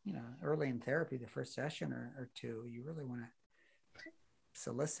 early in therapy, the first session or two, you really want to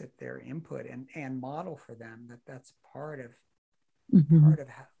solicit their input and model for them that's part of Mm-hmm.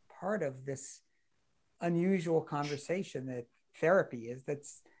 part of this unusual conversation that therapy is,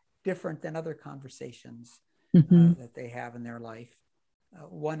 that's different than other conversations Mm-hmm. that they have in their life.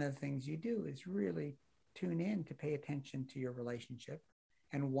 One of the things you do is really tune in to pay attention to your relationship.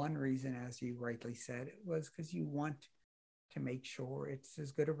 And one reason, as you rightly said, was because you want to make sure it's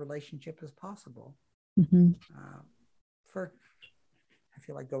as good a relationship as possible. Mm-hmm. For I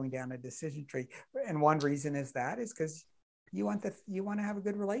feel like going down a decision tree, and one reason is because you want to have a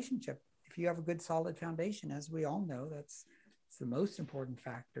good relationship. If you have a good solid foundation, as we all know, it's the most important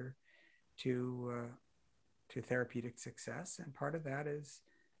factor to therapeutic success. And part of that is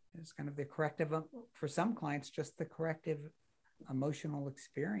kind of the corrective, for some clients, just the corrective emotional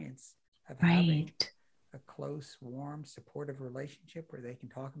experience of having Right. a close, warm, supportive relationship where they can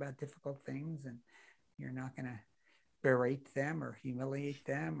talk about difficult things, and you're not going to berate them or humiliate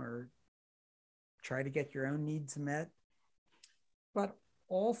them or try to get your own needs met. But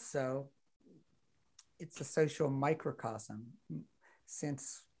also, it's a social microcosm,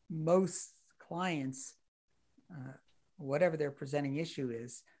 since most clients, whatever their presenting issue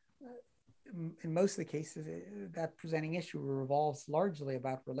is, in most of the cases, that presenting issue revolves largely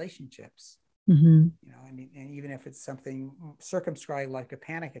about relationships. Mm-hmm. And even if it's something circumscribed like a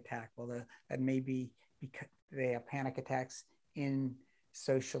panic attack, well, that may be because they have panic attacks in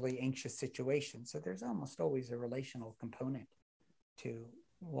socially anxious situations. So there's almost always a relational component to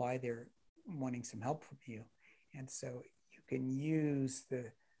why they're wanting some help from you. And so you can use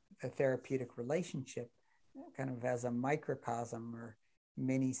the therapeutic relationship kind of as a microcosm or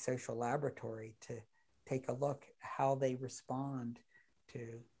mini social laboratory to take a look how they respond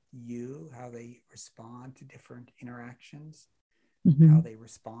to you, how they respond to different interactions, Mm-hmm. how they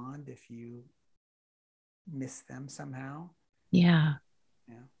respond if you miss them somehow. Yeah.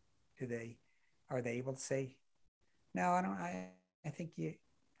 Do they are they able to say, no, I think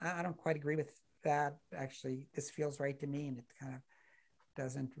I don't quite agree with that. Actually, this feels right to me, and it kind of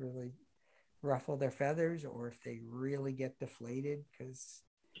doesn't really ruffle their feathers. Or if they really get deflated because,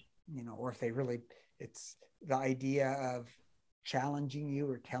 or if they really, it's the idea of challenging you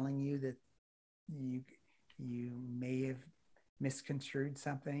or telling you that you may have misconstrued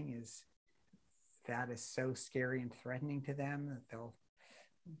something, is that is so scary and threatening to them that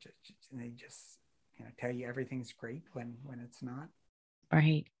they just tell you everything's great when it's not.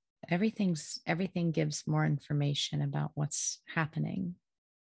 Right. Everything gives more information about what's happening.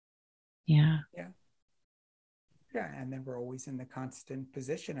 Yeah. Yeah. Yeah. And then we're always in the constant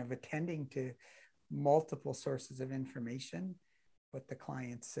position of attending to multiple sources of information, what the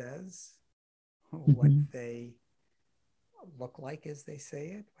client says, what Mm-hmm. they look like as they say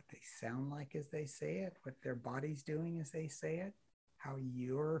it, what they sound like as they say it, what their body's doing as they say it, how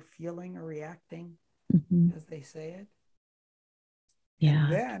you're feeling or reacting Mm-hmm. as they say it. And Yeah.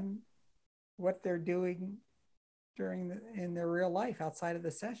 then what they're doing in their real life outside of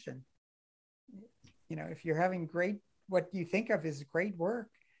the session. If you're having what you think of as great work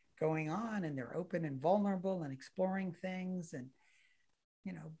going on, and they're open and vulnerable and exploring things, and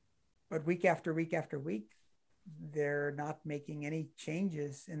but week after week after week, they're not making any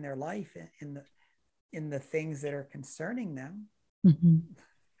changes in their life in the things that are concerning them. Mm-hmm.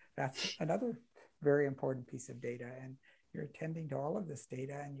 That's another very important piece of data. And you're attending to all of this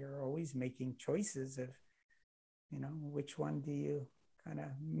data, and you're always making choices of, which one do you kind of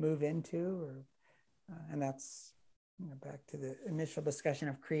move into, or and that's back to the initial discussion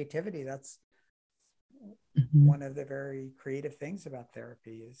of creativity. That's Mm-hmm. one of the very creative things about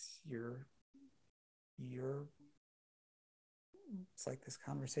therapy is you're it's like this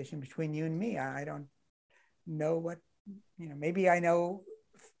conversation between you and me. I don't know what, maybe I know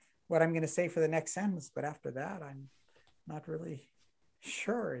what I'm going to say for the next sentence, but after that, I'm not really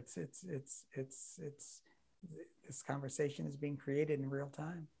sure. It's this conversation is being created in real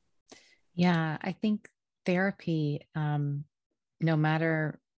time. Yeah. I think therapy, no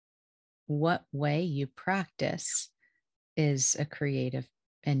matter what way you practice, is a creative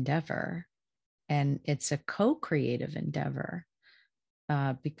endeavor, and it's a co-creative endeavor.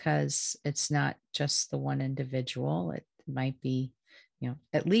 Because it's not just the one individual. It might be,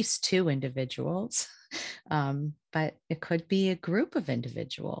 at least two individuals, but it could be a group of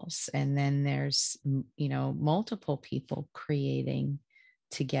individuals. And then there's, multiple people creating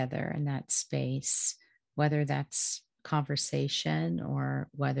together in that space, whether that's conversation or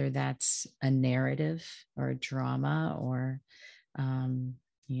whether that's a narrative or a drama or,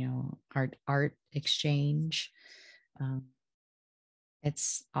 art exchange. Um,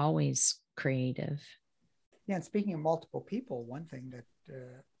 it's always creative. Yeah, and speaking of multiple people, one thing that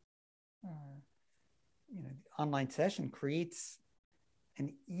the online session creates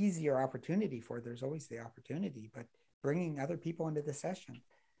an easier opportunity for. There's always the opportunity, but bringing other people into the session,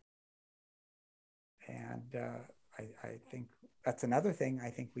 and I think that's another thing.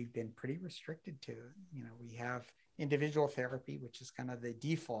 I think we've been pretty restricted to. We have individual therapy, which is kind of the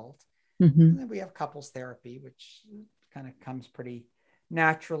default, Mm-hmm. and then we have couples therapy, which kind of comes pretty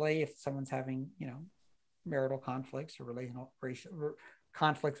naturally if someone's having marital conflicts or relational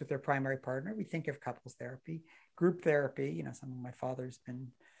conflicts with their primary partner. We think of couples therapy, group therapy. Something my father's been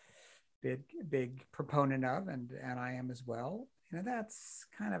big proponent of, and I am as well. That's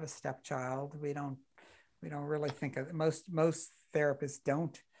kind of a stepchild. We don't really think of most therapists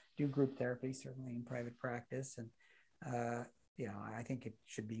don't do group therapy, certainly in private practice, and I think it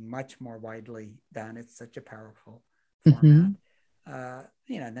should be much more widely done. It's such a powerful format.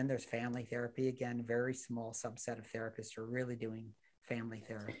 Mm-hmm. Then there's family therapy. Again, very small subset of therapists are really doing family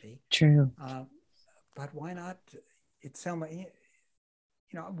therapy. True. But why not? It's so much.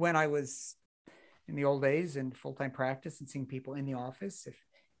 When I was in the old days in full-time practice and seeing people in the office,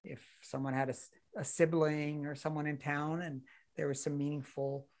 if someone had a sibling or someone in town and there was some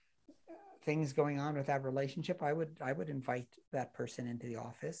meaningful things going on with that relationship, I would invite that person into the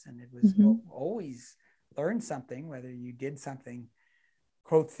office, and it was always learn something, whether you did something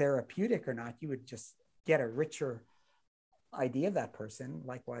quote therapeutic or not. You would just get a richer idea of that person.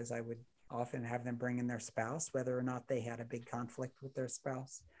 Likewise, I would often have them bring in their spouse, whether or not they had a big conflict with their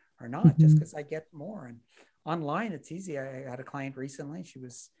spouse or not, just because I get more. And online, it's easy. I had a client recently.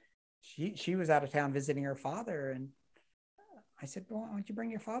 She was out of town visiting her father, and I said, well, why don't you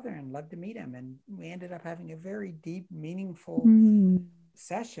bring your father in? Love to meet him. And we ended up having a very deep, meaningful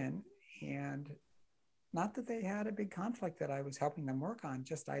session. And not that they had a big conflict that I was helping them work on,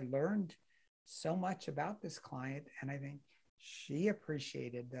 just I learned so much about this client. And I think she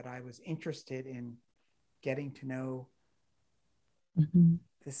appreciated that I was interested in getting to know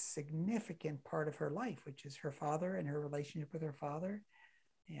this significant part of her life, which is her father and her relationship with her father.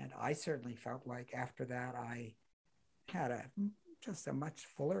 And I certainly felt like after that, I had just a much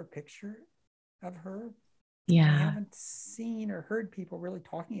fuller picture of her. Yeah. And I haven't seen or heard people really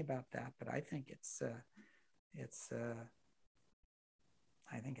talking about that, but I think it's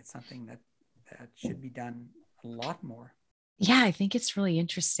something that should be done a lot more. Yeah, I think it's really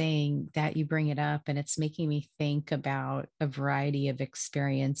interesting that you bring it up, and it's making me think about a variety of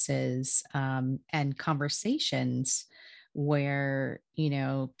experiences and conversations where,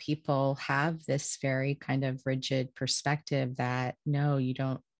 people have this very kind of rigid perspective that no, you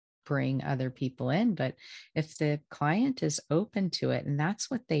don't bring other people in. But if the client is open to it and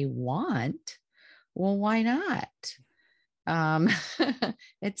that's what they want, well, why not? um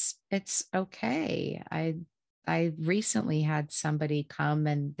it's okay. I recently had somebody come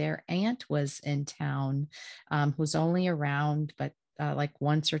and their aunt was in town, who's only around but like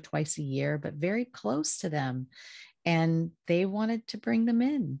once or twice a year, but very close to them, and they wanted to bring them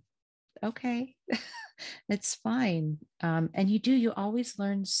in. Okay. It's fine. And you always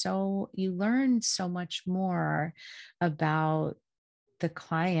learn so much more about the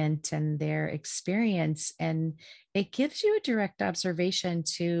client and their experience. And it gives you a direct observation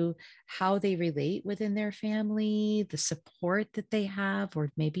to how they relate within their family, the support that they have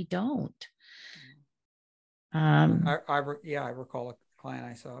or maybe don't. Um, Yeah, I recall a client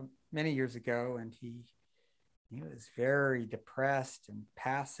I saw many years ago, and he was very depressed and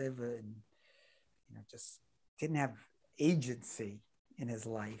passive, and just didn't have agency in his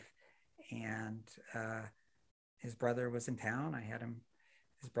life. And his brother was in town. I had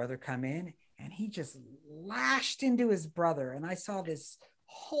his brother come in, and he just lashed into his brother. And I saw this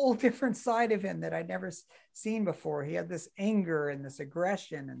whole different side of him that I'd never seen before. He had this anger and this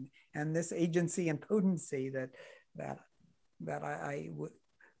aggression and this agency and potency that I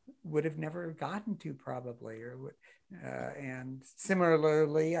would have never gotten to probably, or would. And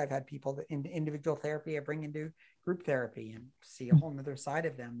similarly, I've had people that in individual therapy I bring into group therapy and see a whole other side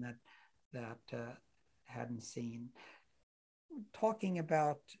of them that hadn't seen. Talking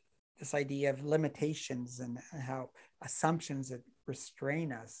about this idea of limitations and how assumptions that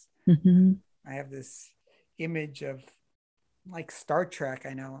restrain us. mhm, I have this image of like Star Trek.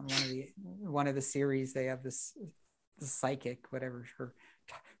 I know in one of the series they have this psychic, whatever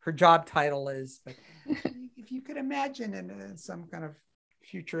her job title is, but if you could imagine in some kind of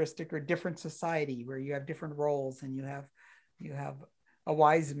futuristic or different society where you have different roles and you have a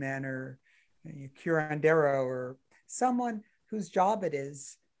wise man or a curandero or someone whose job it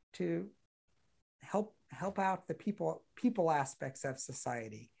is to help out the people aspects of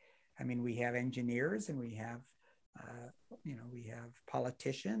society. I mean, we have engineers and we have we have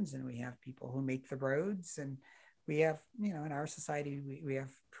politicians and we have people who make the roads, and we have in our society we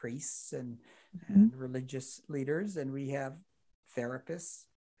have priests mhm, and religious leaders, and we have therapists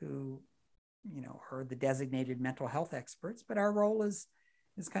who are the designated mental health experts, but our role is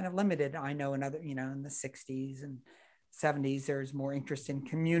kind of limited. I know in other in the 60s and 70s there's more interest in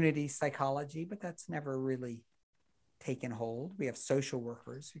community psychology, but that's never really taken hold. We have social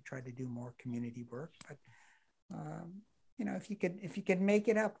workers who try to do more community work, but if you could make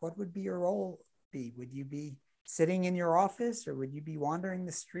it up, what would be your role be? Would you be sitting in your office, or would you be wandering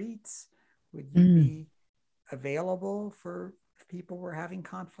the streets? Would you mm, be available for people who are having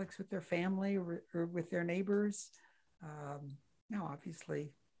conflicts with their family or with their neighbors? Now,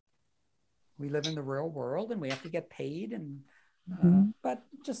 obviously, we live in the real world and we have to get paid, and mhm. but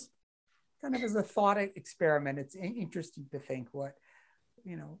just kind of as a thought experiment, it's interesting to think what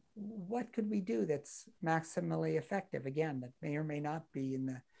could we do that's maximally effective? Again, that may or may not be in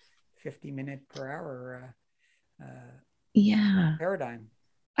the 50-minute per hour Yeah. paradigm.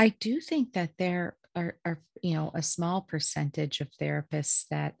 I do think that there are a small percentage of therapists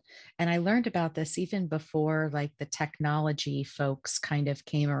that, and I learned about this even before like the technology folks kind of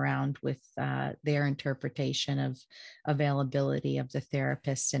came around with their interpretation of availability of the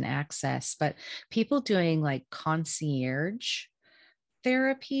therapist and access, but people doing like concierge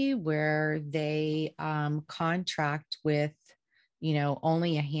therapy where they contract with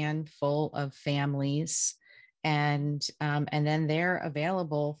only a handful of families, and then they're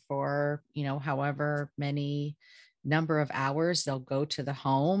available for however many number of hours. They'll go to the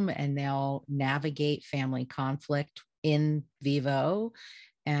home and they'll navigate family conflict in vivo.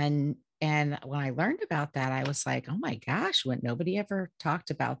 And when I learned about that, I was like, oh my gosh, when nobody ever talked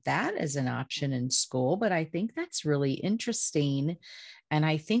about that as an option in school. But I think that's really interesting. And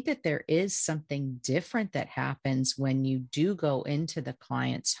I think that there is something different that happens when you do go into the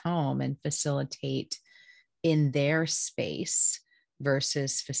client's home and facilitate in their space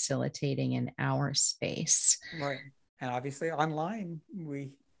versus facilitating in our space. Right. And obviously online,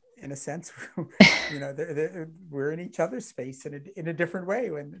 we, in a sense, we're in each other's space in a different way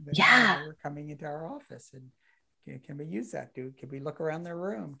when Yeah. they were coming into our office. And can we use that? Can we look around their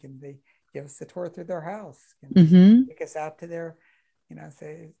room? Can they give us a tour through their house? Can they Hmm. take us out to their,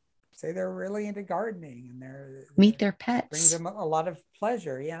 say say they're really into gardening and Meet their brings pets. them a lot of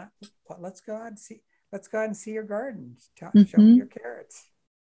pleasure. Yeah, let's go out and see. Let's go out and see your garden. Show me Mm-hmm. your carrots.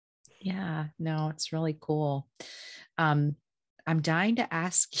 Yeah, no, it's really cool. Um, I'm dying to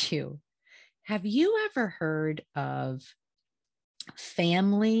ask you, have you ever heard of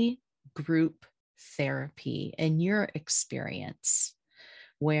family group therapy in your experience,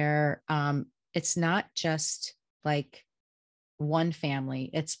 where it's not just like one family,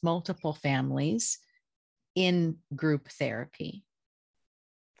 it's multiple families in group therapy?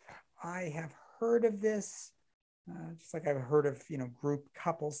 I have heard of this, just like I've heard of group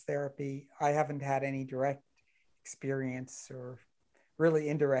couples therapy. I haven't had any direct experience or really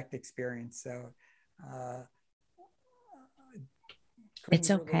indirect experience, so uh, couldn't It's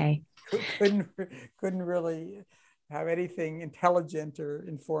really okay. couldn't couldn't really have anything intelligent or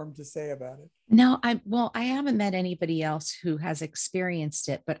informed to say about it. No, I haven't met anybody else who has experienced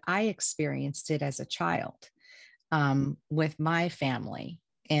it, but I experienced it as a child with my family.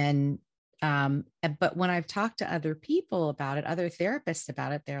 But when I've talked to other people about it, other therapists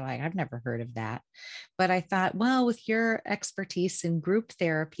about it, they're like, I've never heard of that. But I thought, well, with your expertise in group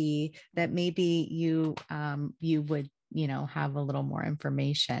therapy, that maybe you would, have a little more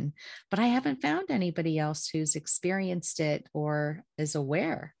information. But I haven't found anybody else who's experienced it or is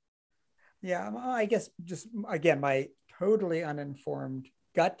aware. Yeah, I guess just again, my totally uninformed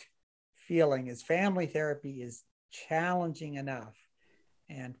gut feeling is family therapy is challenging enough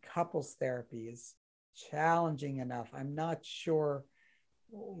and couples therapy is challenging enough. I'm not sure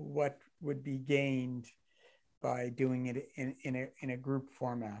what would be gained by doing it in a group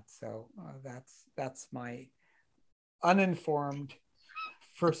format. So that's my uninformed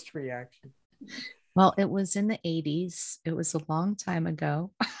first reaction. Well, it was in the 80s. It was a long time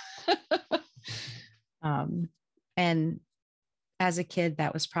ago. um, and as a kid,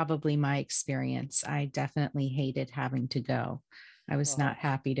 that was probably my experience. I definitely hated having to go. I was Uh-huh. not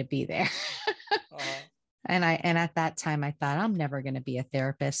happy to be there. Uh-huh. And at that time I thought, I'm never going to be a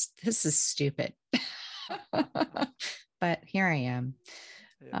therapist. This is stupid. But here I am.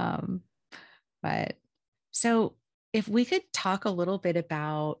 Yeah. Um, but so if we could talk a little bit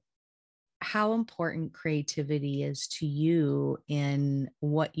about how important creativity is to you in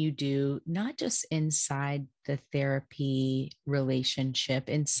what you do, not just inside the therapy relationship,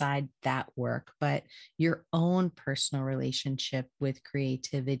 inside that work, but your own personal relationship with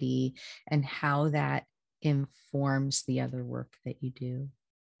creativity and how that informs the other work that you do.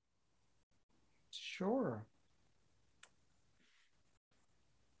 Sure.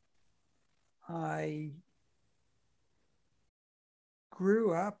 I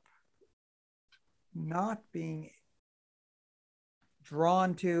grew up not being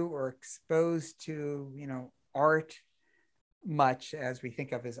drawn to or exposed to, art much as we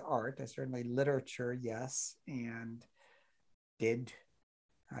think of as art. Certainly literature, yes, and did.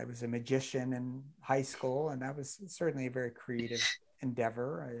 I was a magician in high school, and that was certainly a very creative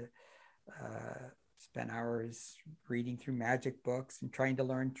endeavor. I spent hours reading through magic books and trying to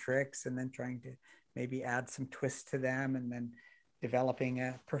learn tricks and then trying to maybe add some twist to them and then developing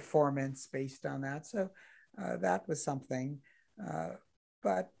a performance based on that. So that was something.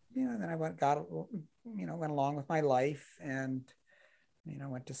 But then I went along with my life and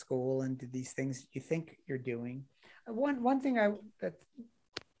went to school and did these things you think you're doing. One thing that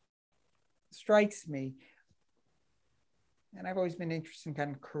strikes me, and I've always been interested in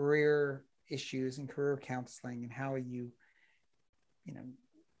kind of career issues and career counseling and how you know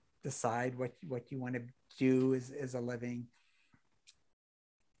decide what you want to do as a living,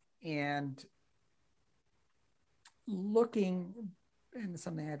 and looking, and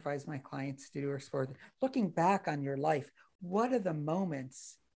something I advise my clients to do or explore, looking back on your life, what are the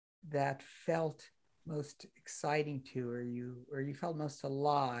moments that felt most exciting to, or you felt most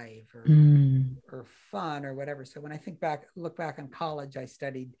alive Mm. or fun or whatever. So when I look back on college, I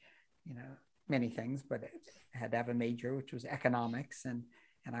studied, many things, but I had to have a major, which was economics. And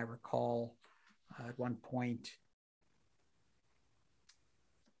I recall at one point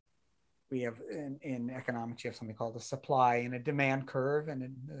we have in economics, you have something called a supply and a demand curve,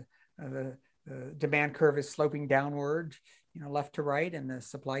 and the demand curve is sloping downward, left to right, and the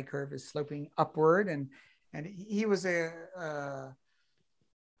supply curve is sloping upward. And he was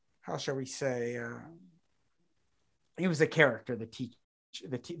how shall we say, he was a character, the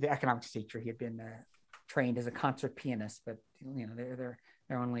economics teacher. He had been trained as a concert pianist, but they're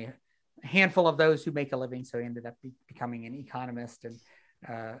only a handful of those who make a living. So he ended up becoming an economist,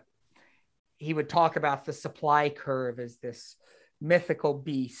 and he would talk about the supply curve as this mythical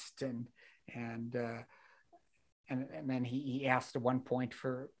beast, and and then he asked at one point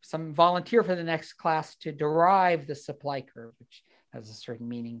for some volunteer for the next class to derive the supply curve, which has a certain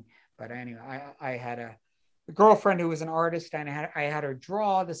meaning. But anyway, I had a girlfriend who was an artist, and I had her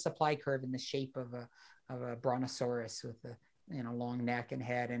draw the supply curve in the shape of a brontosaurus with a long neck and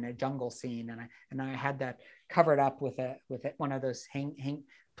head in a jungle scene, and I had that covered up with one of those hang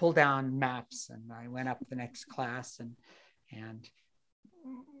pull down maps, and I went up the next class and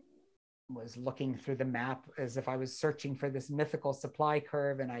was looking through the map as if I was searching for this mythical supply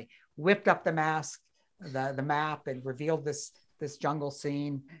curve, and I whipped up the map and revealed this jungle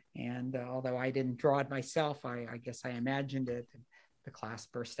scene. And although I didn't draw it myself, I guess I imagined it. And the class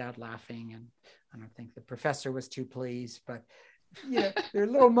burst out laughing, and I don't think the professor was too pleased. But there are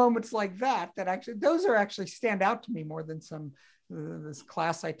little moments like that actually stand out to me more than some this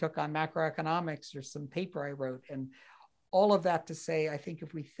class I took on macroeconomics or some paper I wrote. And all of that to say, I think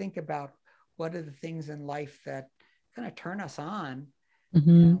if we think about what are the things in life that kind of turn us on,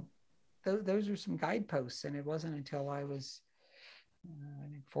 those are some guideposts. And it wasn't until I was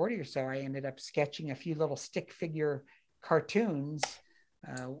 40 or so, I ended up sketching a few little stick figure cartoons.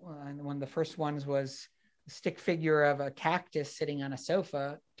 And one of the first ones was a stick figure of a cactus sitting on a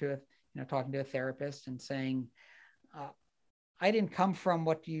sofa talking to a therapist and saying, I didn't come from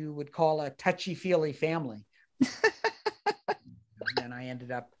what you would call a touchy-feely family. And then I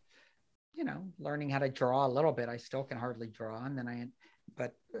ended up, learning how to draw a little bit. I still can hardly draw. And then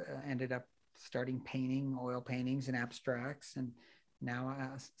ended up starting painting oil paintings and abstracts. And now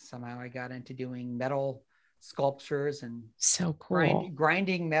somehow I got into doing metal sculptures and so cool.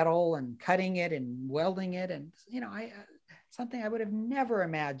 grinding metal and cutting it and welding it. And, something I would have never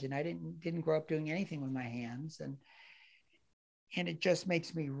imagined. I didn't grow up doing anything with my hands. And it just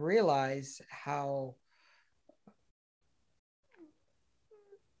makes me realize how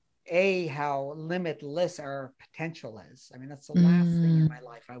limitless our potential is. I mean, that's the last thing in my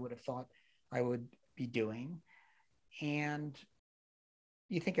life I would have thought I would be doing. And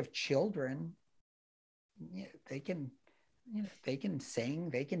you think of children, they can sing,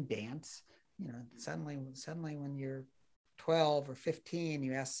 they can dance. Suddenly when you're 12 or 15,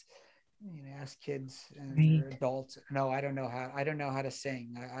 you ask kids and they're adults, no, I don't know how to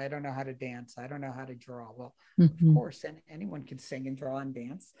sing. I don't know how to dance. I don't know how to draw. Well, of course, and anyone can sing and draw and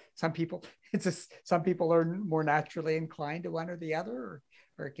dance. Some people are more naturally inclined to one or the other,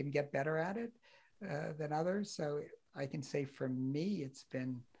 or can get better at it than others. So I can say for me, it's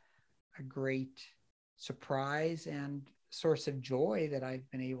been a great surprise and source of joy that I've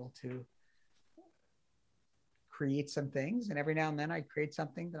been able to create some things. And every now and then I create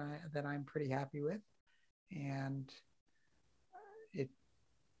something that I'm pretty happy with. And it,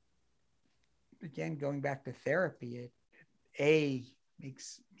 again, going back to therapy, it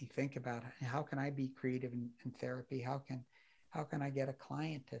makes me think about how can I be creative in therapy? How can I get a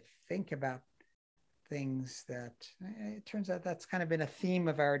client to think about things that it turns out that's kind of been a theme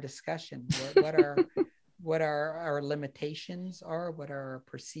of our discussion. What our limitations are, what are our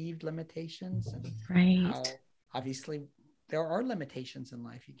perceived limitations, and how obviously there are limitations in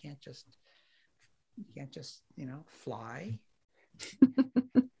life. You can't just fly.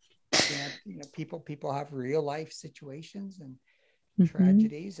 People have real life situations and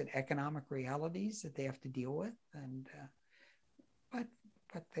tragedies and economic realities that they have to deal with, and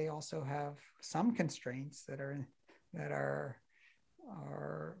but they also have some constraints that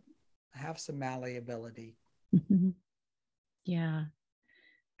have some malleability. Yeah,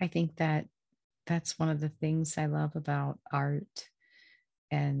 I think that's one of the things I love about art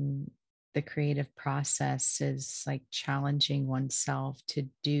and the creative process is like challenging oneself to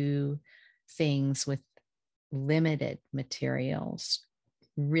do things with limited materials,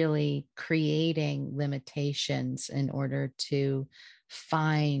 really creating limitations in order to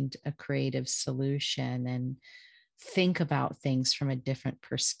find a creative solution and think about things from a different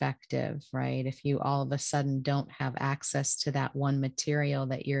perspective, right? If you all of a sudden don't have access to that one material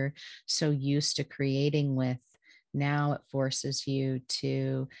that you're so used to creating with, now it forces you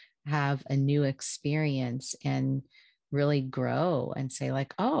to have a new experience and really grow and say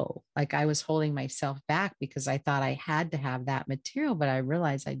like, oh, like I was holding myself back because I thought I had to have that material, but I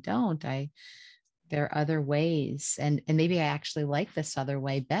realized I don't. There are other ways, and maybe I actually like this other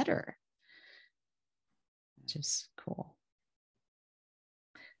way better, which is cool.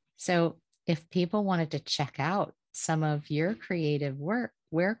 So if people wanted to check out some of your creative work,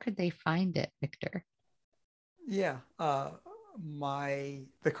 where could they find it, Victor? Yeah.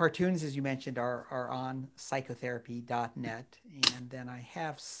 The cartoons, as you mentioned, are on psychotherapy.net. And then I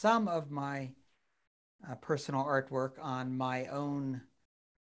have some of my personal artwork on my own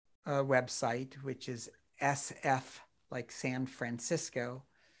website, which is SF, like San Francisco,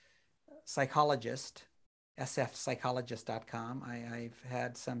 psychologist, sfpsychologist.com. I've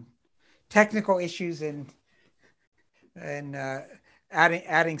had some technical issues in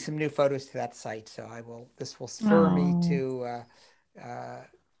adding some new photos to that site. So this will spur me Oh, to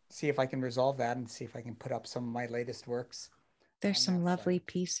see if I can resolve that and see if I can put up some of my latest works there's on some that lovely site.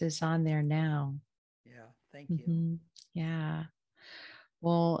 pieces on there now. Yeah, thank you. Yeah.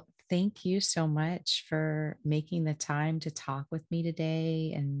 Well, thank you so much for making the time to talk with me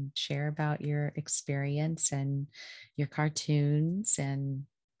today and share about your experience and your cartoons and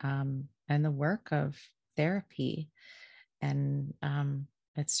the work of therapy. And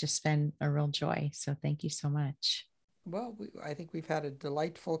it's just been a real joy. So thank you so much. Well, I think we've had a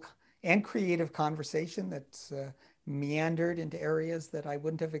delightful and creative conversation that's meandered into areas that I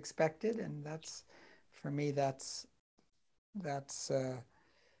wouldn't have expected, and for me, that's that's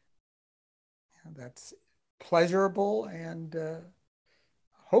pleasurable, and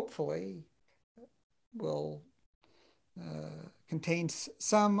hopefully will contain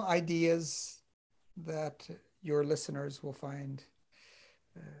some ideas that your listeners will find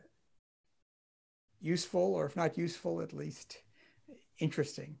uh, useful, or if not useful, at least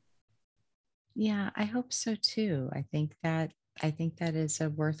interesting. Yeah, I hope so too. I think that is a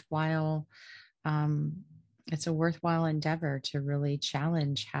worthwhile um, it's a worthwhile endeavor to really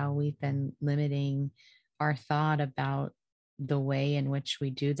challenge how we've been limiting our thought about the way in which we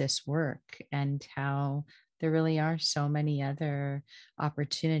do this work and how there really are so many other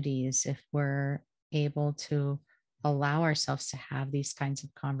opportunities if we're able to allow ourselves to have these kinds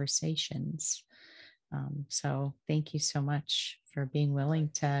of conversations. So thank you so much for being willing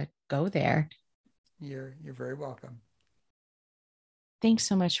to go there. You're very welcome. Thanks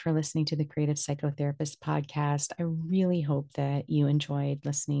so much for listening to the Creative Psychotherapist podcast. I really hope that you enjoyed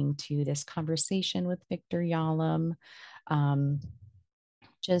listening to this conversation with Victor Yalom. Um,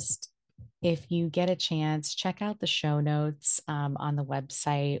 just if you get a chance, check out the show notes on the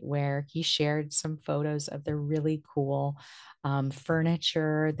website where he shared some photos of the really cool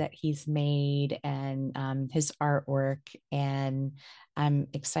furniture that he's made and his artwork. And I'm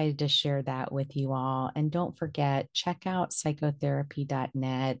excited to share that with you all. And don't forget, check out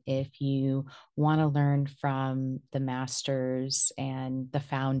psychotherapy.net if you want to learn from the masters and the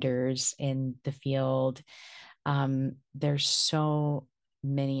founders in the field. There's so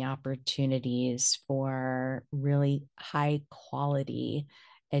many opportunities for really high quality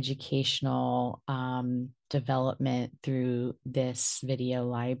educational development through this video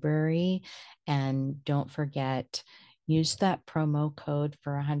library. And don't forget, use that promo code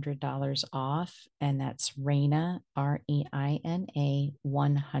for $100 off. And that's Reina, REINA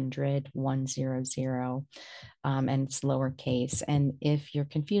 100. And it's lowercase. And if you're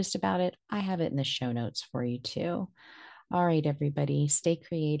confused about it, I have it in the show notes for you too. All right, everybody, stay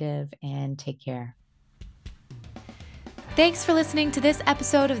creative and take care. Thanks for listening to this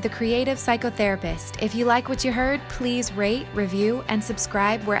episode of The Creative Psychotherapist. If you like what you heard, please rate, review, and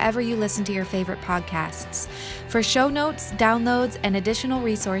subscribe wherever you listen to your favorite podcasts. For show notes, downloads, and additional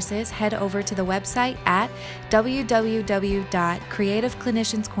resources, head over to the website at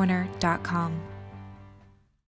www.creativeclinicianscorner.com.